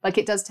 Like,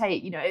 it does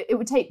take, you know, it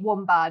would take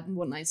one bad and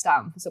one night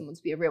stand for someone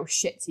to be a real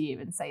shit to you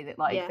and say that,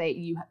 like,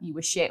 you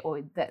were shit,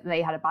 or that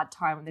they had a bad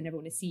time and they never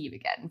want to see you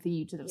again, for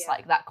you to just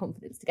like that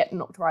confidence to get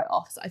knocked right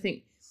off. So I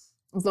think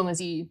as long as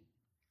you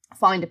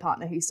find a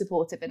partner who's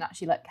supportive and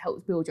actually like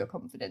helps build your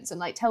confidence and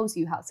like tells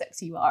you how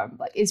sexy you are and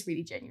like is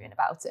really genuine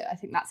about it, I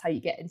think that's how you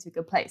get into a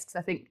good place. Because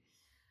I think,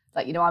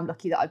 like, you know, I'm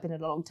lucky that I've been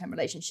in a long-term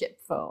relationship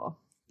for,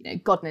 you know,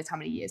 God knows how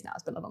many years now.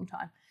 It's been a long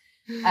time.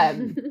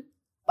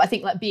 But I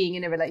think like being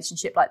in a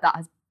relationship like that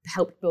has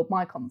helped build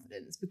my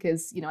confidence,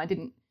 because, you know, I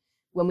didn't,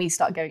 when we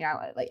started going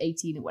out at like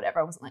 18 or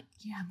whatever, I wasn't like,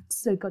 yeah, I'm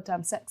so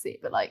goddamn sexy.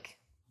 But like,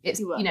 it's,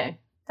 you know,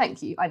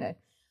 thank you, I know.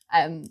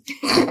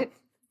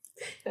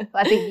 But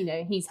I think, you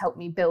know, he's helped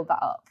me build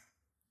that up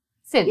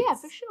since. Yeah,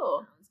 for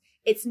sure.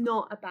 It's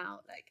not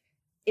about like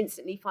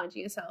instantly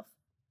finding yourself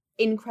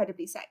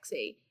incredibly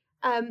sexy.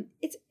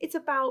 It's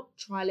about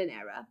trial and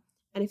error.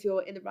 And if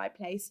you're in the right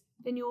place,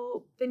 then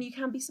you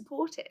can be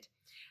supported.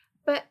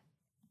 But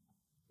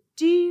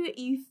do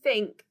you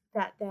think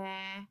that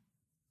there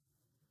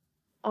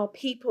are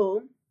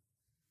people,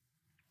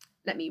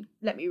 let me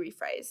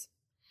rephrase.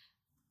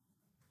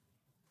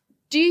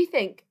 Do you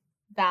think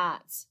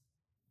that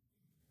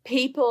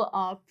people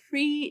are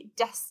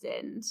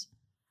predestined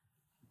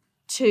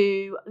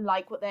to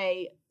like what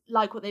they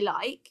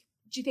like?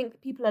 Do you think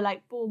that people are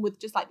like born with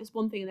just like this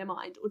one thing in their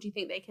mind, or do you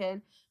think they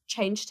can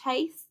change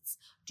tastes?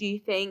 Do you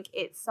think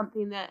it's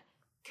something that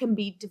can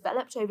be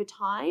developed over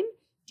time?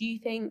 Do you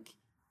think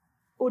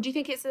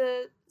it's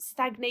a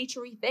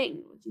stagnatory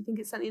thing? Or do you think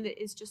it's something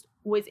that is just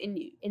always in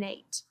you,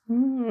 innate?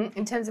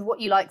 In terms of what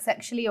you like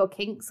sexually, or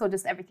kinks, or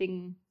just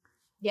everything?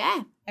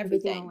 Yeah,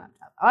 everything.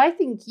 Wrapped up. I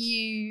think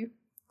you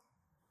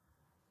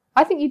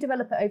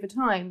develop it over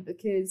time,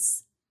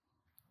 because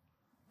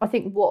I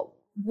think what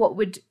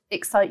would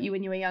excite you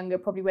when you were younger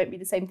probably won't be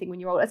the same thing when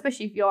you're older,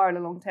 especially if you are in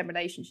a long-term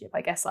relationship.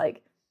 I guess,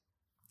 like,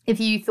 if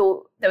you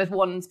thought there was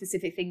one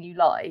specific thing you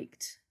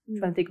liked, I'm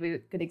trying to think of a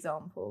good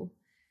example.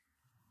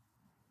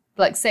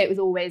 Like, say it was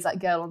always like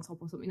girl on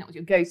top or something, that was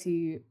your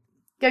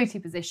go-to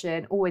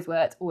position, always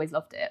worked, always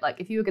loved it.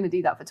 Like, if you were going to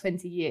do that for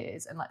 20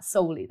 years and like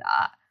solely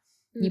that,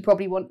 you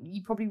probably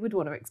would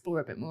want to explore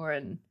a bit more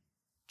and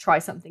try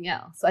something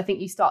else. So I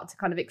think you start to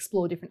kind of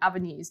explore different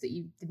avenues that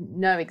you didn't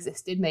know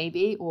existed,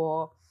 maybe,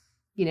 or,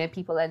 you know,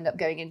 people end up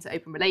going into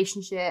open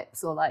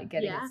relationships, or like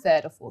getting a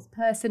third or fourth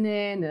person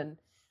in. And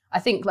I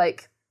think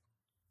like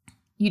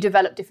you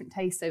develop different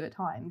tastes over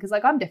time, because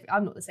like I'm different.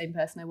 I'm not the same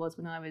person I was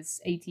when I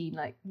was 18,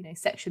 like, you know,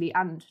 sexually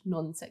and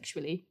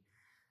non-sexually,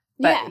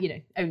 but you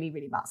know, only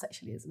really about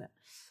sexually, isn't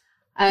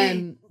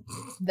it?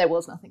 There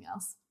was nothing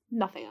else.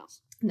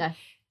 No.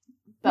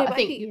 But I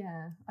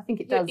think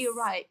it does. You're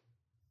right.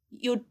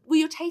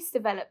 Your tastes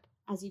develop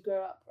as you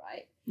grow up,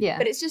 right? Yeah.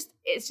 But it's just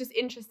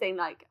interesting,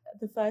 like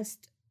the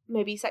first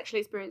maybe sexual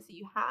experience that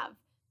you have,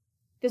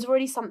 there's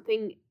already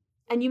something,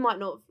 and you might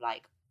not have,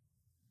 like,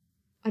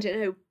 I don't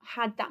know,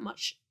 had that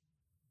much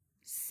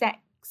sex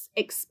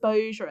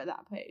exposure at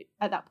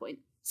that point.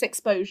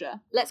 Sexposure.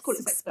 Let's call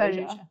it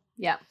sexposure.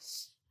 Yeah.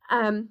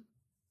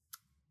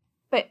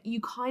 But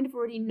you kind of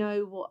already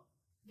know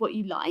what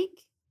you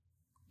like.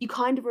 You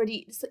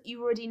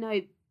already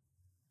know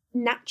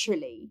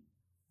naturally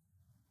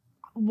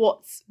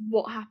what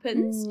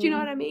happens. Do you know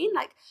what I mean?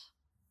 Like,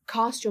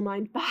 cast your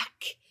mind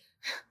back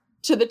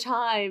to the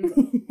time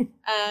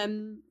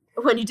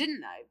when you didn't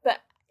know.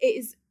 But it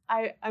is,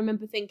 I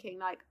remember thinking,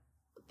 like,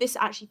 this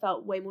actually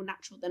felt way more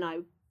natural than I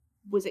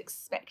was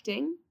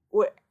expecting,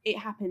 or it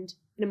happened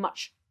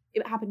much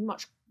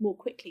more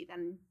quickly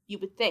than you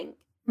would think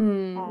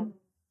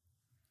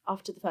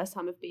after the first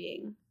time of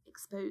being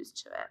exposed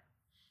to it.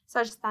 So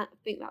I just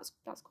think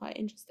that's quite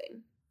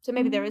interesting. So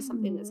maybe there is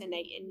something that's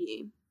innate in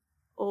you,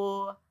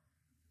 or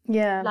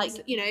like,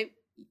 you know,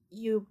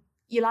 you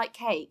like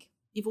cake.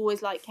 You've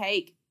always liked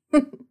cake.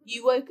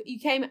 You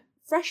came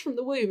fresh from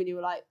the womb and you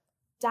were like,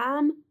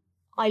 damn,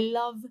 I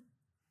love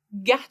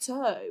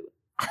gâteau.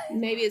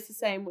 Maybe it's the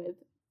same with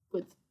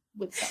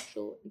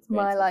sexual experiences.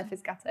 My life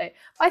is gâteau.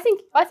 I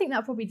think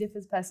that probably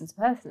differs person to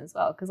person as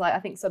well, because I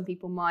think some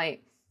people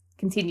might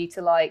continue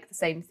to like the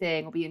same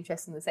thing or be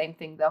interested in the same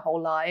thing their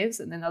whole lives,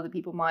 and then other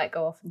people might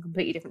go off in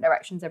completely different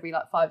directions every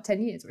like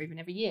 5-10 years or even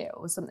every year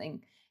or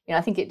something. You know,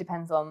 I think it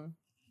depends on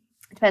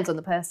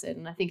the person,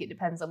 and I think it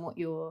depends on what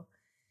you're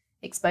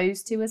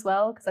exposed to as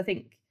well, because I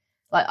think,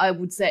 like, I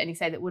would certainly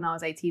say that when I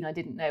was 18 I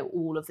didn't know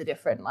all of the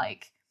different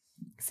like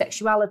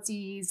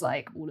sexualities,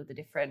 like all of the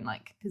different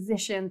like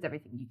positions,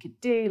 everything you could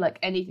do, like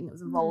anything that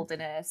was involved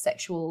in a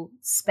sexual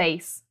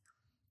space,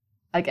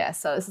 I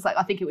guess. So it's just like,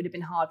 I think it would have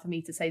been hard for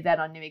me to say then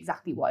I knew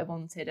exactly what I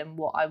wanted and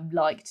what I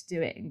liked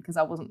doing, because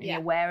I wasn't really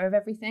aware of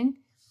everything.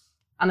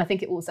 And I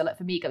think it also, like,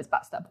 for me, goes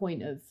back to that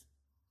point of,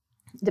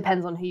 it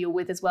depends on who you're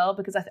with as well,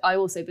 because I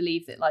also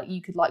believe that, like,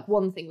 you could like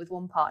one thing with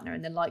one partner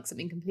and then like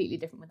something completely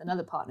different with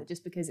another partner,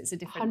 just because it's a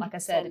different 100%. Like I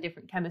said, a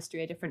different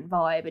chemistry, a different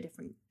vibe, a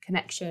different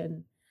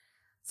connection.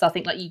 So I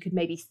think, like, you could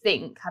maybe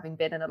think, having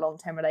been in a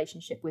long-term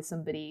relationship with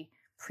somebody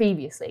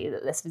previously,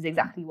 that this was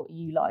exactly what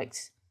you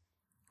liked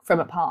from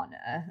a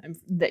partner and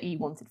that you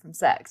wanted from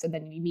sex, and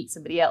then you meet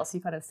somebody else who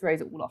kind of throws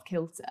it all off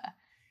kilter,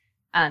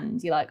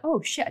 and you're like,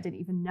 oh shit, I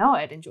didn't even know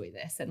I'd enjoy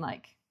this. And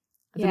like,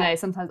 I don't know,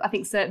 sometimes I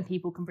think certain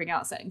people can bring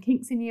out certain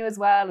kinks in you as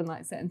well, and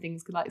like certain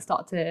things could like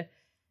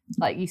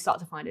you start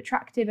to find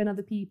attractive in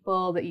other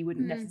people that you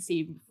wouldn't necessarily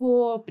see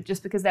before, but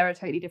just because they're a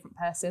totally different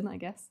person, I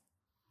guess.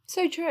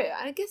 So true.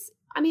 And I guess,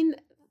 I mean,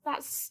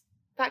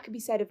 that could be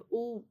said of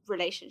all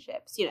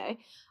relationships, you know.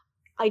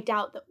 I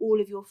doubt that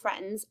all of your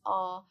friends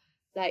are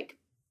like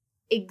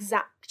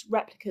exact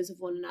replicas of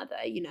one another,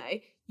 you know.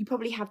 You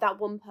probably have that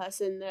one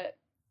person that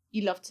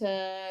you love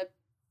to,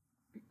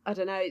 I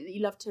don't know,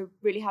 you love to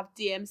really have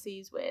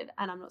DMCs with,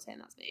 and I'm not saying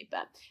that's me,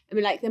 but I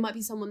mean, like, there might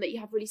be someone that you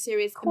have really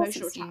serious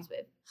emotional chats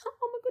with.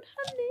 Oh my god,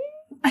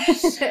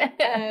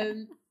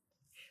 honey.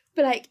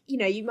 But like, you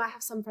know, you might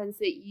have some friends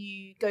that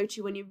you go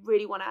to when you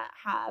really want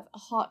to have a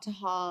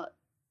heart-to-heart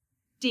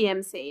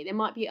DMC. There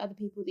might be other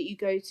people that you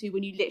go to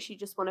when you literally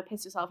just want to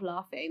piss yourself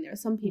laughing. There are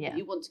some people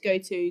you want to go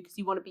to because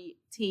you want to be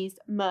teased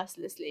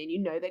mercilessly, and you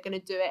know they're going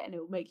to do it and it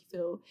will make you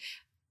feel,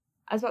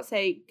 I was about to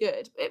say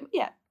good, but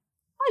I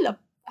love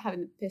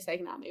having the piss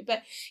taken out of me,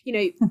 but you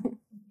know,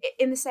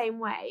 in the same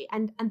way,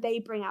 and they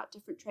bring out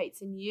different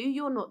traits in you.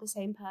 You're not the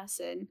same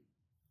person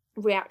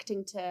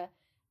reacting to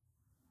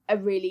a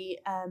really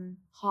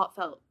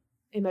heartfelt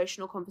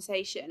emotional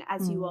conversation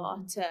as you are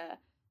to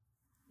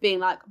being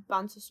like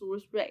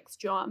Bantosaurus Rex.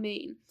 Do you know what I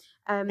mean?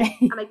 And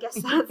I guess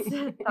that's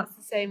the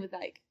same with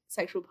like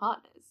sexual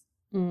partners.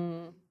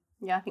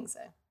 Yeah, I think so.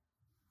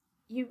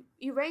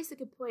 You raised a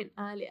good point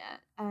earlier,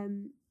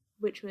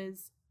 which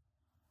was,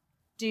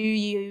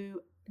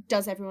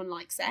 does everyone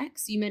like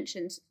sex? You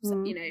mentioned,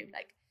 you know,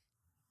 like,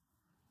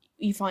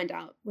 you find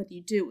out whether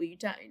you do or you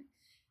don't.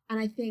 And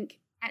I think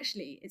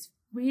actually it's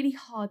really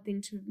hard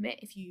thing to admit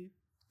if you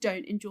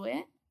don't enjoy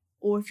it,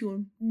 or if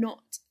you're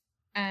not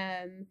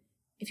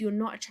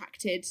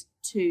attracted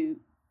to,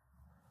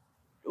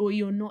 or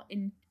you're not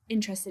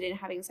interested in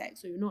having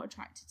sex, or you're not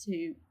attracted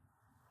to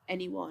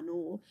anyone,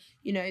 or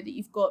you know that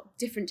you've got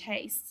different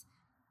tastes.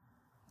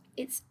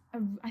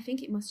 I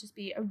think it must just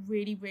be a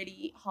really,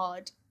 really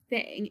hard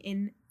thing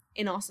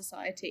in our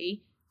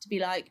society to be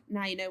like,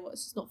 now you know what,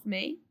 it's just not for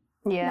me.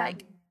 Yeah,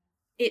 like,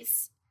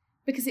 it's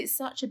because it's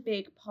such a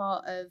big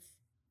part of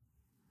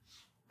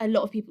a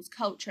lot of people's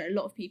culture. A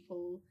lot of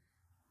people,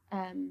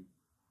 a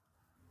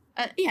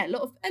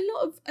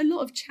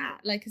lot of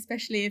chat. Like,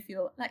 especially if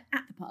you're like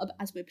at the pub,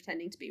 as we're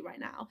pretending to be right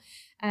now,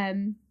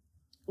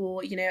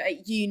 or you know,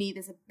 at uni,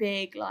 there's a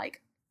big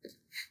like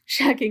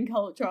shagging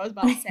culture. I was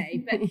about to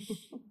say, but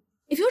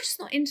if you're just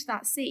not into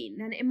that scene,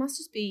 then it must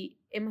just be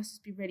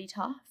really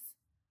tough.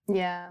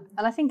 Yeah.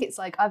 And I think it's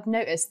like, I've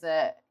noticed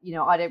that, you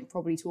know, I don't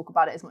probably talk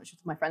about it as much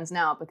with my friends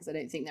now because I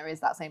don't think there is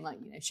that same, like,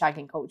 you know,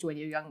 shagging culture when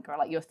you're younger,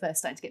 like you're first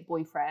starting to get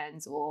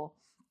boyfriends, or,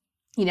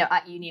 you know,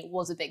 at uni it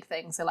was a big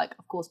thing. So like,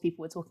 of course,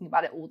 people were talking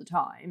about it all the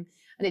time.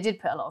 And it did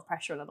put a lot of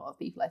pressure on a lot of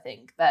people, I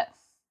think. But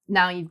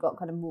now you've got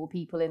kind of more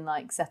people in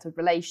like settled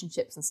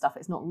relationships and stuff.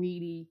 It's not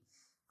really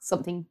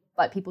something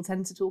like people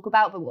tend to talk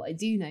about. But what I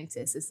do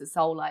notice is this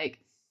whole like,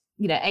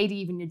 you know, do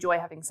you even enjoy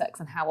having sex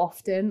and how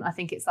often? I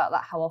think it's that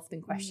how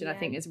often question I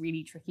think is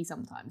really tricky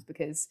sometimes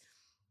because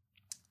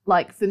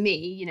like for me,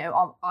 you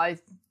know,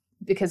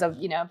 because I've,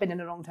 you know, I've been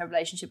in a long-term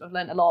relationship, I've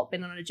learned a lot,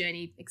 been on a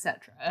journey,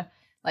 etc.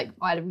 Like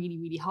I had a really,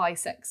 really high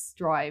sex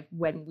drive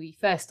when we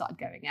first started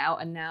going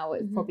out, and now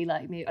it's probably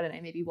like, maybe, I don't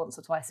know, maybe once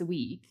or twice a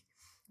week,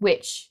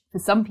 which for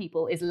some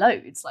people is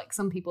loads. Like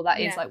some people that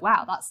is like,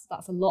 wow, that's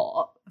a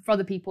lot. For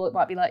other people, it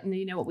might be like,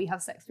 you know what, we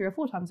have sex 3 or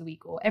 4 times a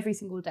week or every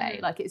single day.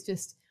 Like it's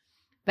just,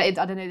 but I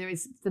don't know, there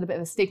is still a bit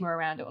of a stigma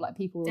around it, or like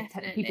people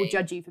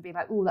judge you for being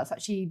like, oh, that's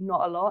actually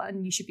not a lot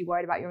and you should be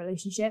worried about your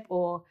relationship,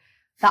 or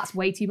that's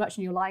way too much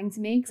and you're lying to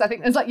me. Because I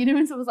think there's like, you know,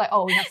 when someone's like,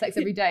 oh, we have sex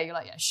every day, you're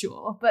like, yeah,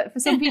 sure. But for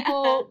some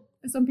people,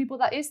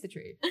 that is the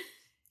truth.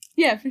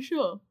 Yeah, for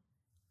sure.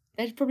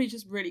 They're probably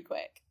just really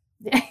quick.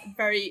 Yeah.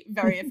 Very,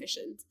 very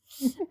efficient.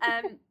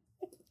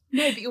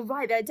 No, but you're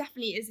right. There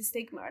definitely is a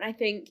stigma. And I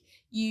think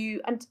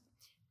and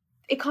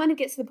it kind of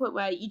gets to the point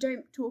where you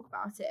don't talk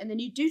about it, and then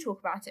you do talk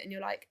about it and you're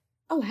like,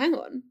 oh, hang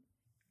on.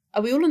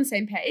 Are we all on the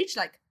same page?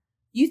 Like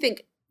you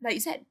think, like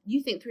you said,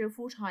 you think 3 or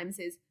 4 times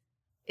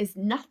is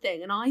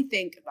nothing, and I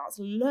think that's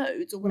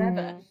loads or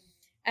whatever.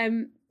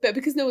 But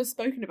because no one's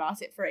spoken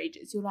about it for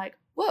ages, you're like,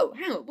 whoa,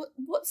 hang on,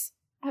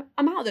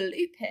 I'm out of the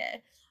loop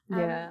here.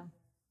 Yeah.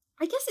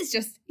 I guess it's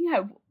just, you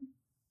know,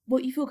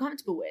 what you feel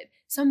comfortable with.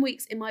 Some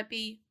weeks it might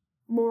be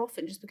more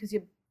often just because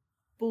you're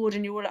bored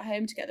and you're all at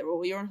home together,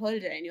 or you're on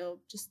holiday and you're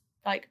just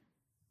like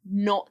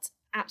not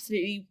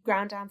absolutely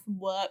ground down from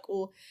work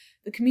or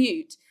the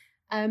commute.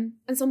 And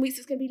some weeks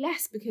it's going to be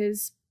less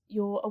because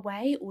you're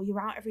away or you're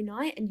out every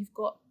night and you've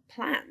got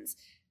plans.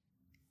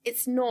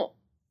 It's not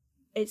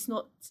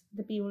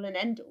the be all and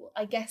end all.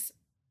 I guess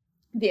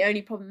the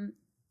only problem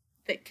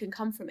that can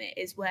come from it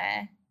is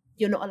where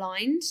you're not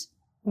aligned.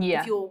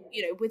 If you're,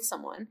 you know, with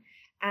someone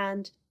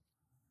and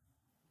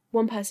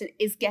one person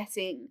is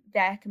getting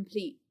their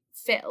complete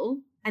fill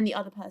and the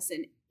other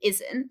person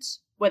isn't,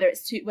 whether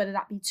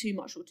that be too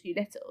much or too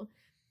little,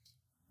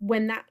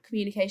 when that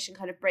communication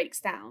kind of breaks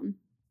down,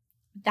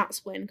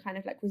 that's when kind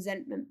of like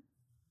resentment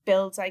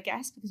builds, I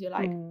guess, because you're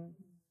like,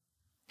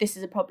 this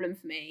is a problem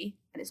for me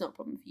and it's not a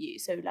problem for you.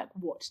 So like,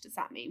 what does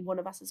that mean? One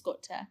of us has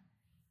got to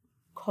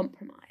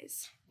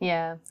compromise.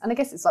 Yeah. And I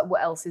guess it's like,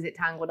 what else is it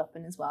tangled up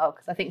in as well?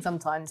 Because I think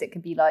sometimes it can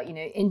be like, you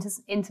know,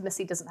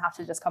 intimacy doesn't have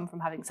to just come from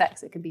having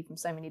sex. It can be from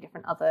so many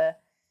different other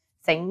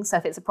things. So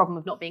if it's a problem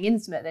of not being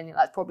intimate, then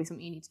that's probably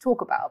something you need to talk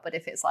about. But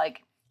if it's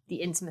like the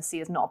intimacy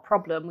is not a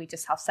problem, we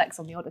just have sex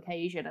on the odd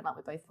occasion and like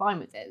we're both fine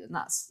with it, then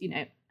that's, you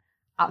know,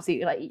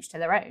 absolutely like each to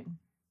their own.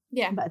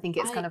 Yeah. But I think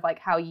it's kind of like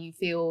how you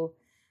feel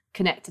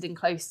connected and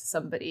close to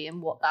somebody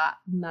and what that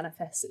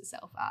manifests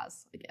itself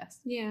as, I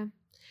guess. Yeah.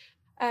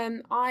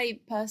 I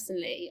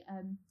personally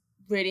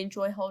really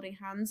enjoy holding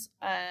hands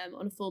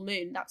on a full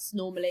moon. That's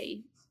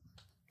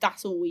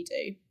all we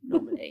do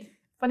normally.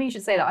 Funny you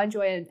should say that. I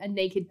enjoy a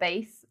naked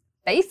bath?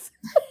 Bath?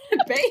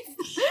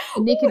 A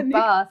naked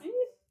bath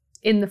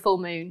in the full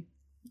moon.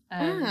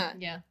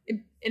 Yeah.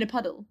 In a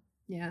puddle?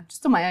 Yeah,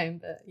 just on my own,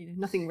 but you know,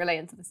 nothing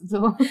relating to this at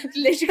all.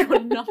 Literally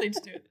got nothing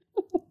to do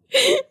with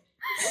it.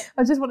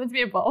 I just wanted to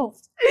be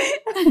involved.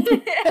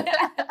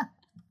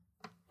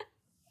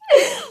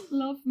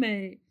 Love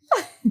me.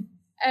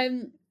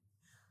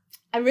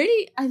 I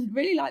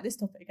really like this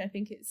topic. I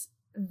think it's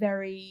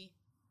very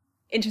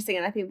interesting,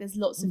 and I think there's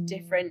lots of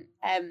different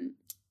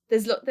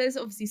there's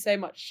obviously so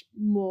much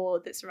more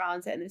that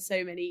surrounds it, and there's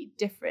so many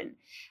different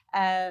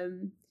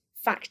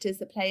factors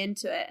that play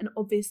into it, and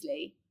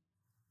obviously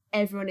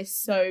everyone it's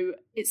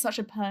such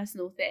a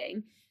personal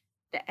thing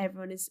that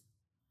everyone is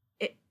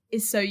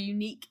so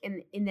unique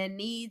in their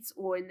needs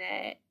or in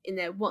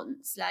their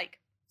wants. Like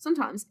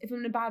sometimes if I'm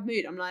in a bad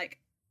mood, I'm like,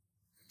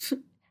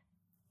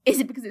 is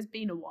it because it's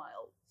been a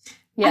while?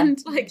 Yeah, and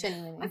like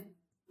genuinely.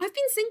 I've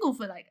been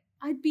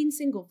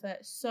single for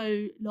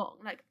so long.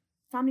 Like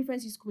family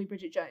friends used to call me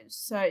Bridget Jones.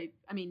 So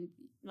I mean,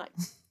 like,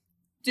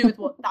 do with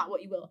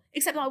what you will.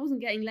 Except that I wasn't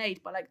getting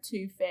laid by like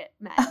 2 fit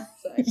men.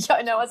 So. Yeah,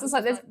 I know. I was just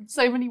like, there's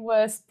so many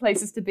worse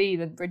places to be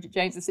than Bridget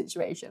Jones'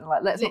 situation.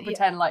 Like, let's not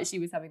pretend like she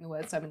was having the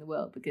worst time in the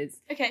world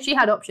because she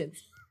had options.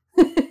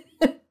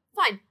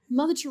 Fine,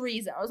 Mother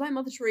Teresa. I was like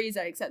Mother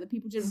Teresa, except that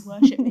people didn't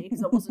worship me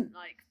because I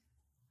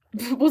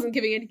wasn't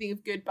giving anything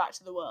of good back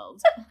to the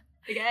world.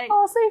 Okay.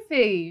 Oh,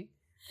 Sophie,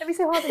 don't be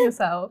so hard on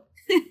yourself.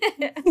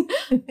 I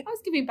was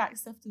giving back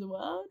stuff to the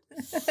world.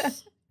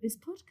 This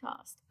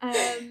podcast.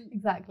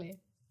 Exactly.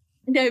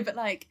 No, but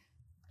like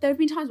there have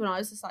been times when I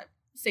was just like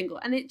single,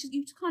 and you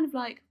just kind of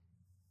like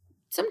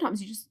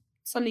sometimes you just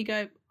suddenly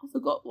go, I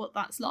forgot what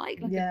that's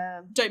like. I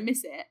don't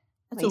miss it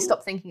at all. You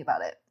stop thinking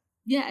about it.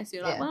 Yeah, so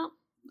you're like, well,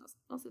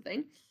 that's a the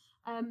thing.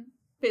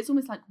 But it's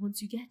almost like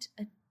once you get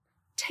a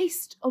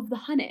taste of the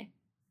honey,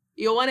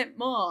 you want it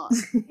more.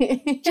 Do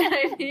you know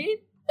what I mean?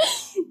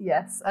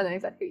 Yes, I know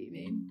exactly what you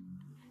mean.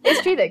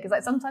 It's true though, because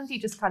like sometimes you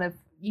just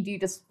you do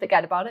just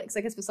forget about it. Because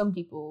I guess for some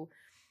people,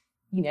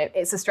 you know,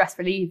 it's a stress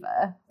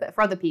reliever, but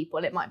for other people,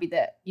 it might be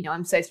that, you know,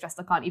 I'm so stressed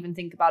I can't even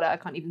think about it. I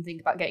can't even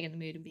think about getting in the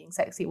mood and being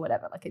sexy or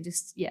whatever. Like it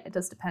just, it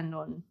does depend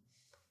on,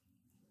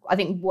 I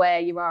think, where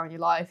you are in your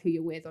life, who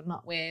you're with or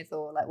not with,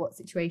 or like what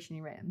situation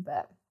you're in.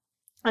 But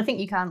I think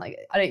you can, like,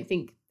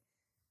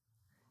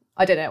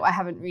 I don't know, I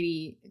haven't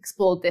really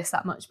explored this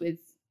that much with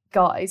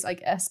guys, I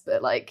guess,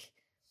 but like,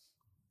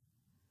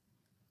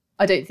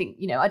 I don't think,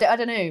 you know, I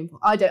don't know.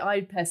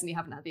 I personally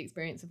haven't had the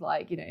experience of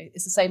like, you know,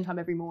 it's the same time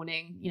every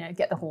morning, you know,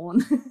 get the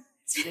horn.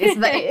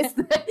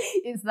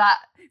 it's that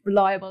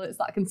reliable, it's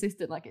that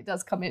consistent, like it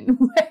does come in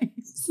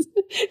waves.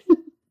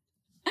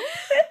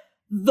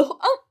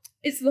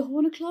 It's the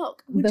horn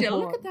o'clock. Would you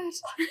look at that?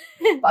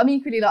 But I'm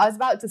equally, like, I was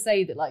about to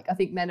say that, like, I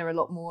think men are a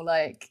lot more,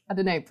 like, I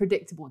don't know,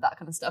 predictable, that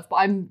kind of stuff. But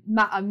I'm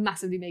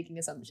massively making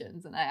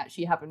assumptions, and I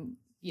actually haven't,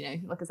 you know,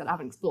 like I said, I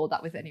haven't explored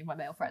that with any of my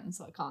male friends,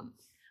 so I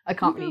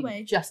can't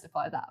really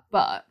justify that.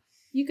 But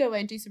you go away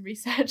and do some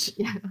research.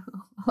 Yeah,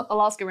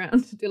 I'll ask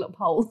around, do a little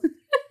poll.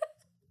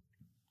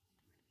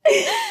 Do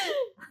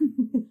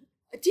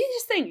you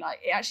just think, like,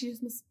 it actually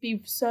just must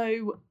be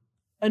so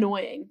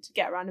annoying to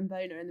get a random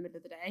boner in the middle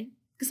of the day?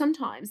 Because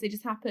sometimes they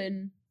just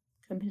happen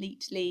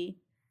completely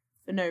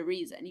for no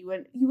reason. You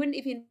wouldn't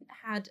even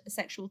had a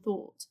sexual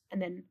thought,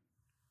 and then,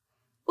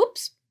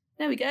 oops,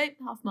 there we go,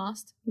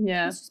 half-mast.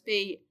 Yeah.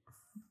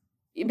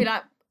 You'd be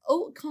like,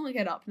 oh, can't I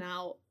get up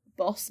now,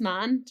 boss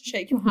man, to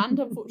shake your hand,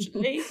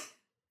 unfortunately,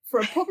 for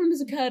a problem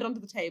has occurred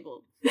under the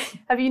table.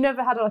 Have you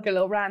never had like a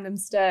little random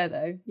stir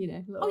though? You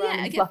know, a little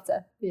random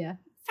flutter? Yeah.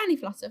 Fanny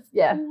flutter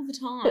all the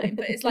time,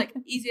 but it's like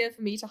easier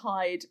for me to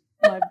hide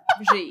my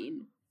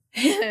vagine.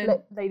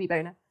 Lady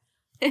boner.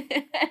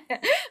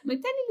 My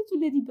tiny little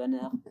lady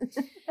boner.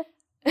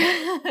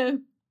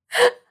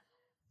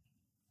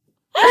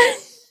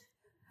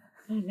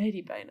 Oh,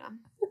 lady boner.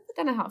 I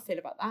don't know how I feel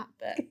about that,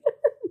 but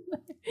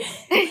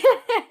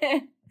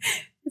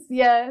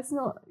yeah, it's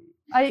not.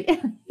 I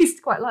used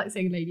to quite like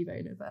saying lady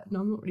boner, but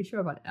no, I'm not really sure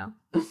about it now.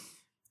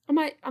 I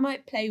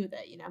might play with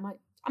it, you know.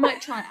 I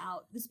might try it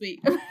out this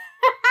week.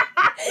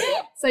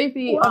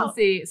 Sophie,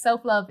 honestly,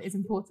 self-love is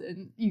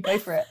important. You go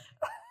for it.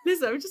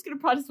 Listen, I'm just going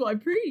to practice what I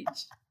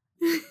preach.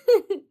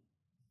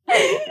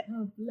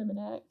 Oh,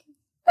 blimmin'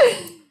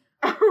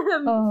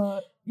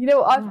 you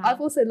know, I've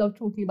also loved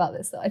talking about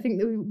this. I think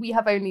that we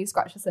have only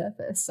scratched the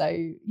surface. So,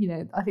 you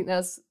know, I think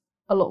there's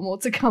a lot more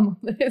to come on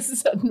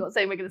this. I'm not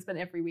saying we're going to spend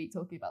every week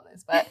talking about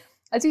this, but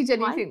I do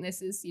genuinely think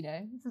this is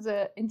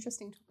an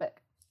interesting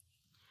topic.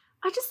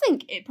 I just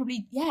think it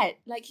probably,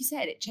 like you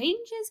said, it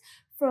changes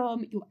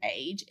from your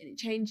age, and it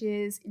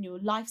changes in your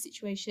life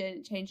situation.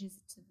 It changes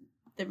to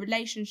the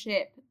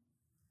relationship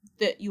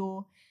that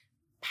you're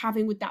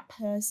having with that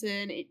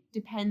person. It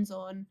depends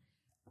on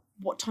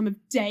what time of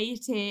day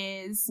it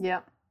is.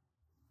 Yeah.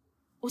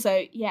 Also,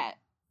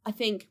 I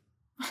think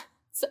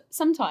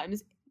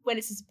sometimes when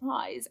it's a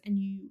surprise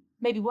and you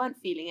maybe weren't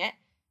feeling it,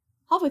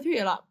 halfway through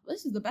you're like,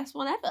 this is the best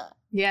one ever.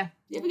 Yeah.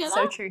 You ever get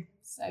so that? True.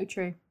 So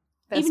true.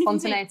 But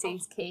spontaneity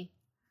is key.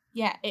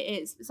 Yeah,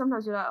 it is.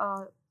 Sometimes you're like,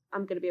 oh,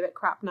 I'm going to be a bit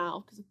crap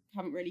now because I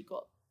haven't really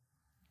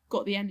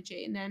got the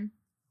energy. And then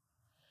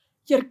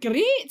you're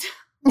great.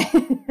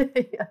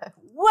 Yeah.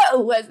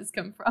 Whoa, where's this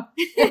come from?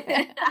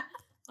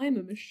 I'm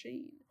a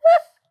machine.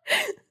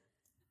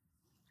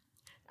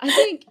 I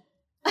think.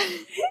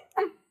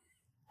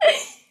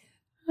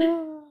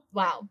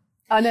 Wow.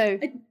 I know.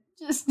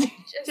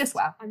 Just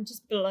wow. I'm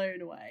just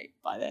blown away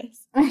by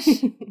this. I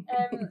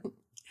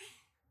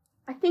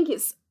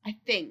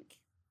think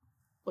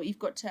what you've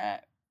got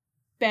to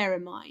bear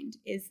in mind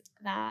is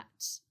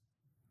that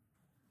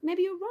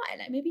maybe you're right.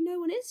 Like maybe no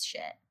one is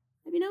shit.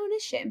 Maybe no one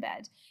is shit in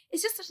bed.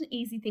 It's just such an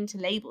easy thing to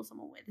label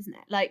someone with, isn't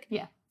it? Like,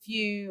 if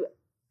you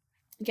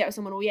get with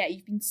someone, or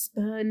you've been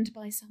spurned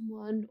by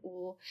someone,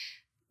 or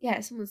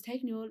someone's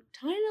taken your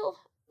tiny little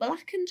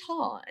blackened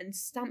heart and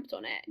stamped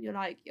on it, and you're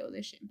like, yo,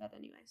 they're shit in bed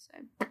anyway, so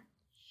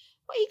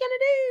what are you gonna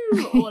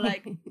do? Or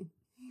like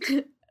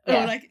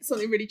or like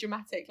something really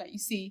dramatic, like you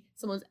see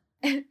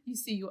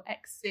your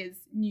ex's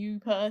new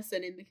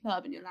person in the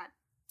club, and you're like,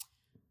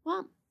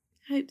 well,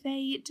 hope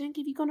they don't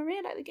give you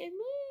gonorrhea like they gave me.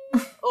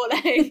 Or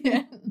like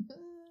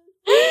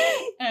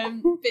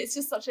but it's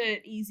just such an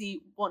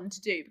easy one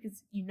to do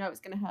because you know it's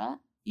gonna hurt.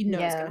 You know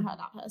it's gonna hurt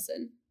that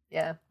person.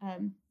 Yeah.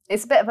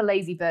 It's a bit of a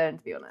lazy burn,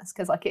 to be honest,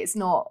 because like it's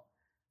not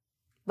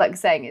like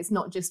saying it's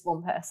not just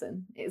one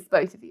person, it's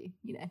both of you,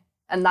 you know.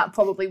 And that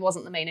probably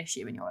wasn't the main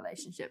issue in your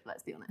relationship,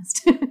 let's be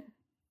honest.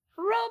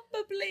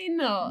 Probably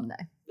not. No.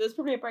 There's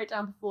probably a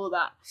breakdown before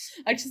that.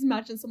 I just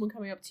imagine someone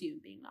coming up to you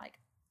and being like,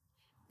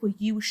 well,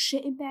 you were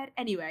shit in bed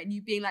anyway, and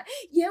you being like,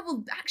 yeah,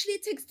 well, actually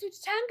it takes two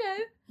to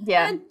tango.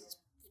 Yeah. And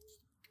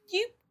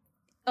you...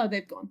 Oh,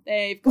 they've gone.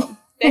 They've gone.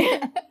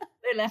 They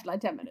left like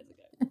 10 minutes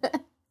ago.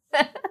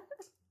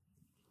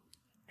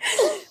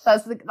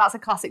 That's a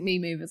classic me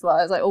move as well.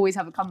 It's like always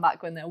have a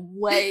comeback when they're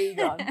way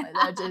gone.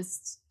 Like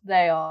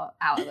they are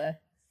out of there.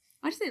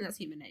 I just think that's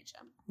human nature.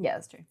 Yeah,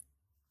 that's true.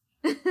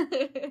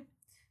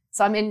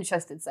 So I'm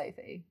interested,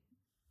 Sophie.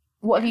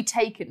 What have you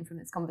taken from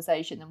this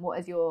conversation, and what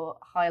is your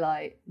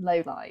highlight,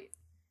 low light?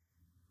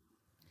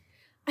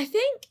 I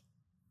think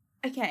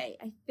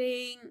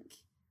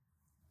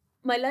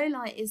my low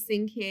light is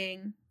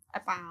thinking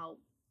about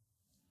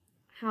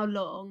how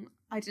long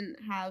I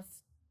didn't have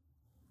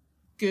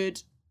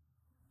good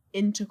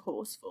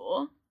intercourse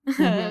for.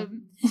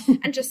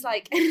 And just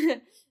like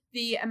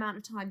the amount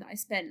of time that I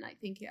spent like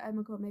thinking, oh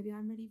my God, maybe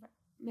I'm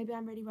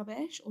really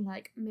rubbish, or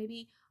like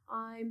maybe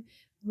I'm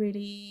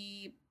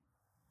really,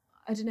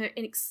 I don't know,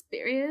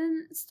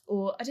 inexperienced,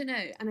 or I don't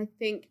know. And I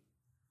think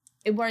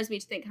it worries me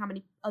to think how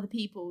many other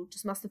people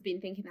just must have been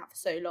thinking that for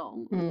so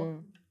long,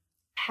 or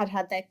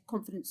had their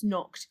confidence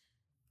knocked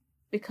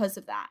because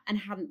of that, and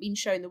hadn't been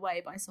shown the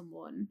way by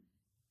someone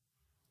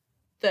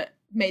that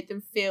made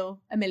them feel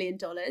 $1 million.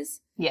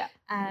 Yeah.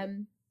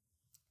 And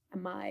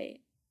my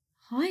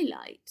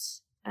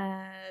highlight,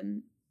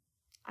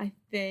 I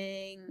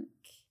think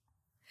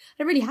I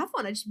don't really have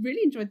one. I just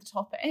really enjoyed the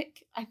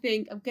topic. I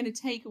think I'm going to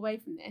take away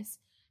from this,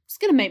 I'm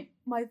just going to make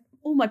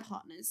all my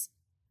partners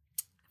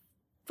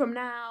from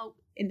now,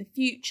 in the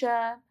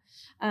future,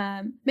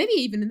 maybe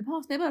even in the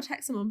past, maybe I'll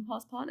text some of my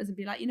past partners and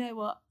be like, you know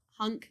what,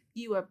 hunk,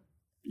 you were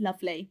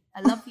lovely,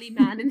 a lovely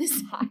man in this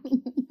sack.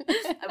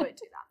 I won't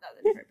do that. That's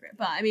inappropriate.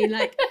 But I mean,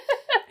 like,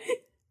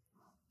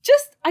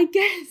 just, I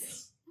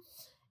guess,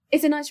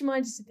 it's a nice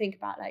reminder to think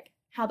about, like,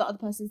 how the other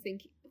person's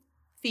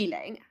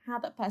feeling, how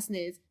that person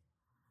is,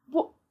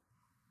 what,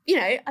 you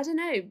know, I don't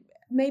know,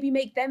 maybe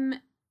make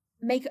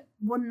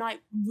one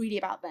night really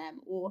about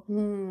them, or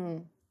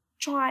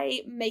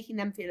try making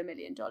them feel $1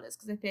 million,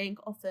 because I think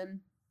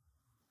often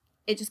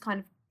it just kind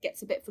of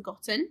gets a bit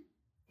forgotten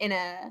in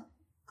a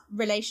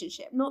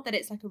relationship. Not that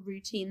it's like a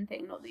routine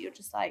thing, not that you're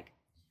just like,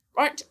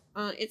 right,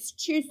 it's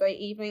Tuesday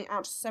evening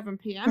out to 7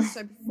 p.m,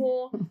 so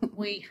before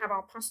we have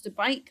our pasta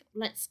bake,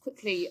 let's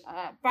quickly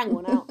bang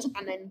one out,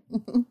 and then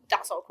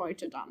that's our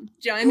quota done.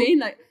 Do you know what I mean?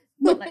 Like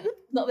not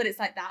that it's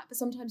like that, but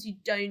sometimes you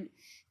don't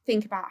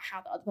think about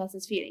how the other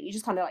person's feeling. You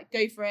just kind of like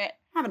go for it,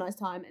 have a nice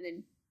time, and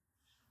then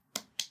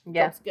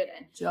job's good.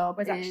 Job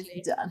is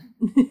actually done.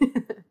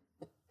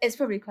 It's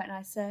probably quite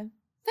nice to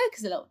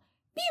focus a little.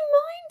 Be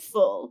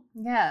mindful.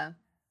 Yeah.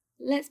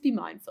 Let's be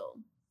mindful.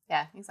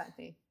 Yeah,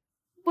 exactly.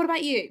 What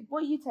about you?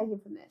 What are you taking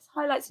from this?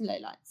 Highlights and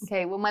lowlights.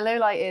 Okay, well, my low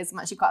light is I'm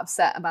actually quite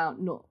upset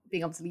about not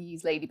being able to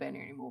use lady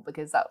boner anymore,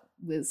 because that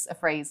was a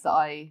phrase that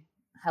I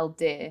held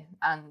dear,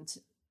 and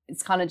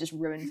it's kind of just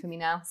ruined for me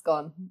now. It's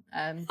gone.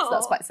 So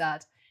that's quite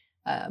sad.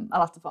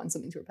 I'll have to find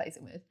something to replace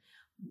it with.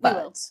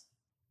 But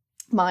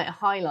my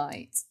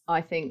highlight,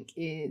 I think,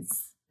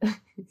 is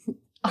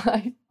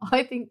I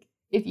think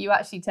if you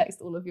actually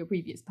text all of your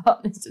previous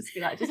partners, just be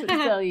like, just want to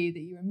tell you that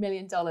you're $1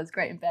 million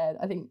great in bed,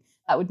 I think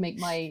that would make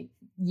my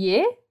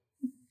year.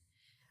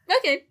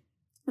 Okay.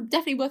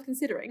 Definitely worth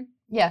considering.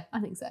 Yeah, I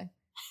think so.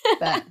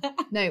 But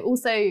no,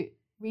 also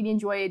really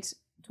enjoyed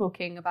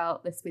talking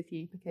about this with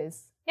you,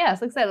 because yeah,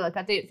 as like I said, like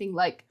I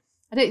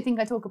don't think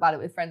I talk about it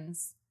with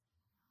friends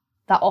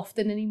that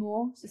often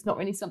anymore. It's just not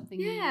really something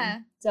you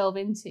delve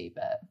into,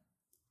 but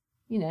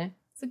you know,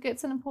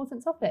 it's an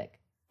important topic.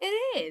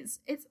 It is.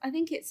 I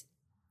think it's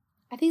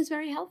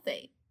very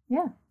healthy.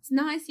 Yeah. It's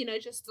nice, you know,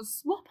 just to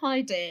swap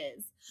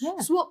ideas,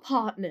 swap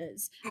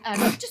partners.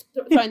 Just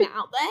throwing that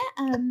out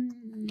there.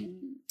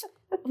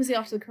 Obviously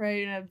after the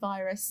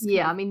coronavirus.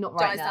 Yeah, I mean, not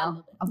right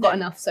now. I've got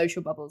enough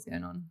social bubbles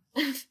going on.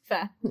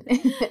 Fair.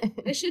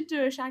 They should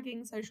do a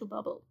shagging social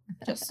bubble.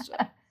 Just.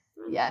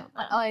 Yeah,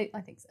 I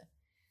think so.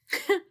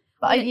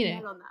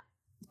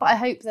 But I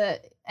hope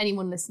that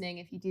anyone listening,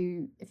 if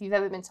you've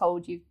ever been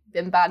told you've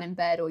been bad in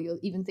bed, or you're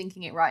even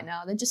thinking it right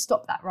now, then just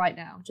stop that right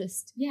now.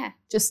 Just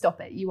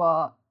stop it. You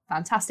are a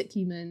fantastic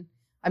human.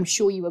 I'm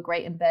sure you are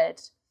great in bed.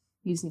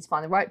 You just need to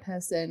find the right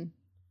person,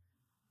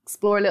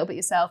 explore a little bit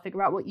yourself,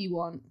 figure out what you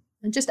want,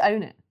 and just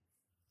own it.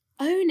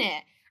 Own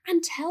it.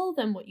 And tell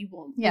them what you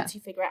want once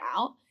you figure it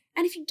out.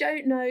 And if you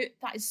don't know,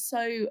 that is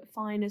so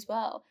fine as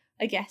well,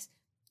 I guess.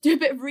 Do a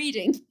bit of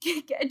reading,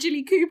 get a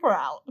Jilly Cooper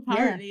out,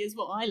 apparently, is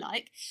what I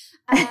like.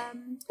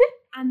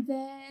 And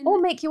then... Or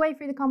make your way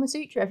through the Kama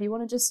Sutra if you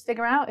want to just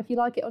figure out if you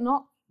like it or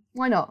not.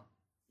 Why not?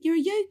 You're a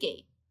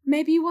yogi.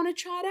 Maybe you want to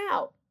try it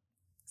out.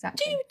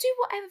 Exactly. Do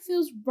whatever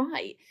feels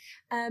right.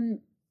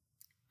 And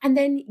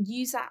then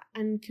use that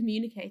and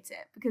communicate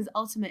it. Because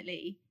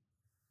ultimately,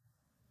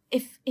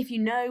 if you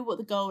know what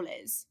the goal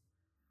is,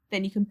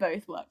 then you can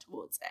both work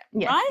towards it.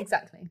 Yeah, right?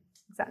 Exactly.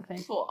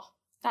 Oh,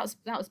 that was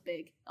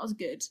big. That was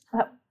good.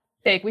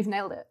 Big. We've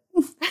nailed it.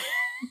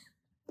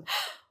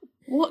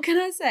 What can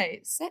I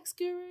say? Sex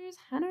gurus,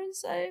 Hannah and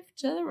Soph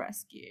to the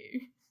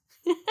rescue.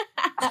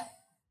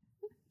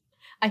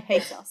 I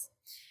hate us.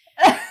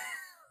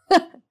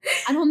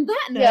 And on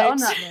that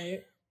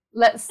note,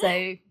 let's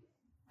say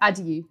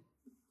adieu.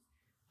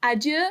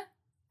 Adieu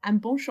and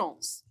bon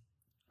chance.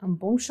 And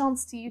bon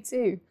chance to you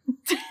too.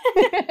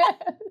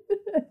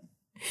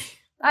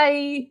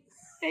 Bye.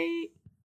 Bye.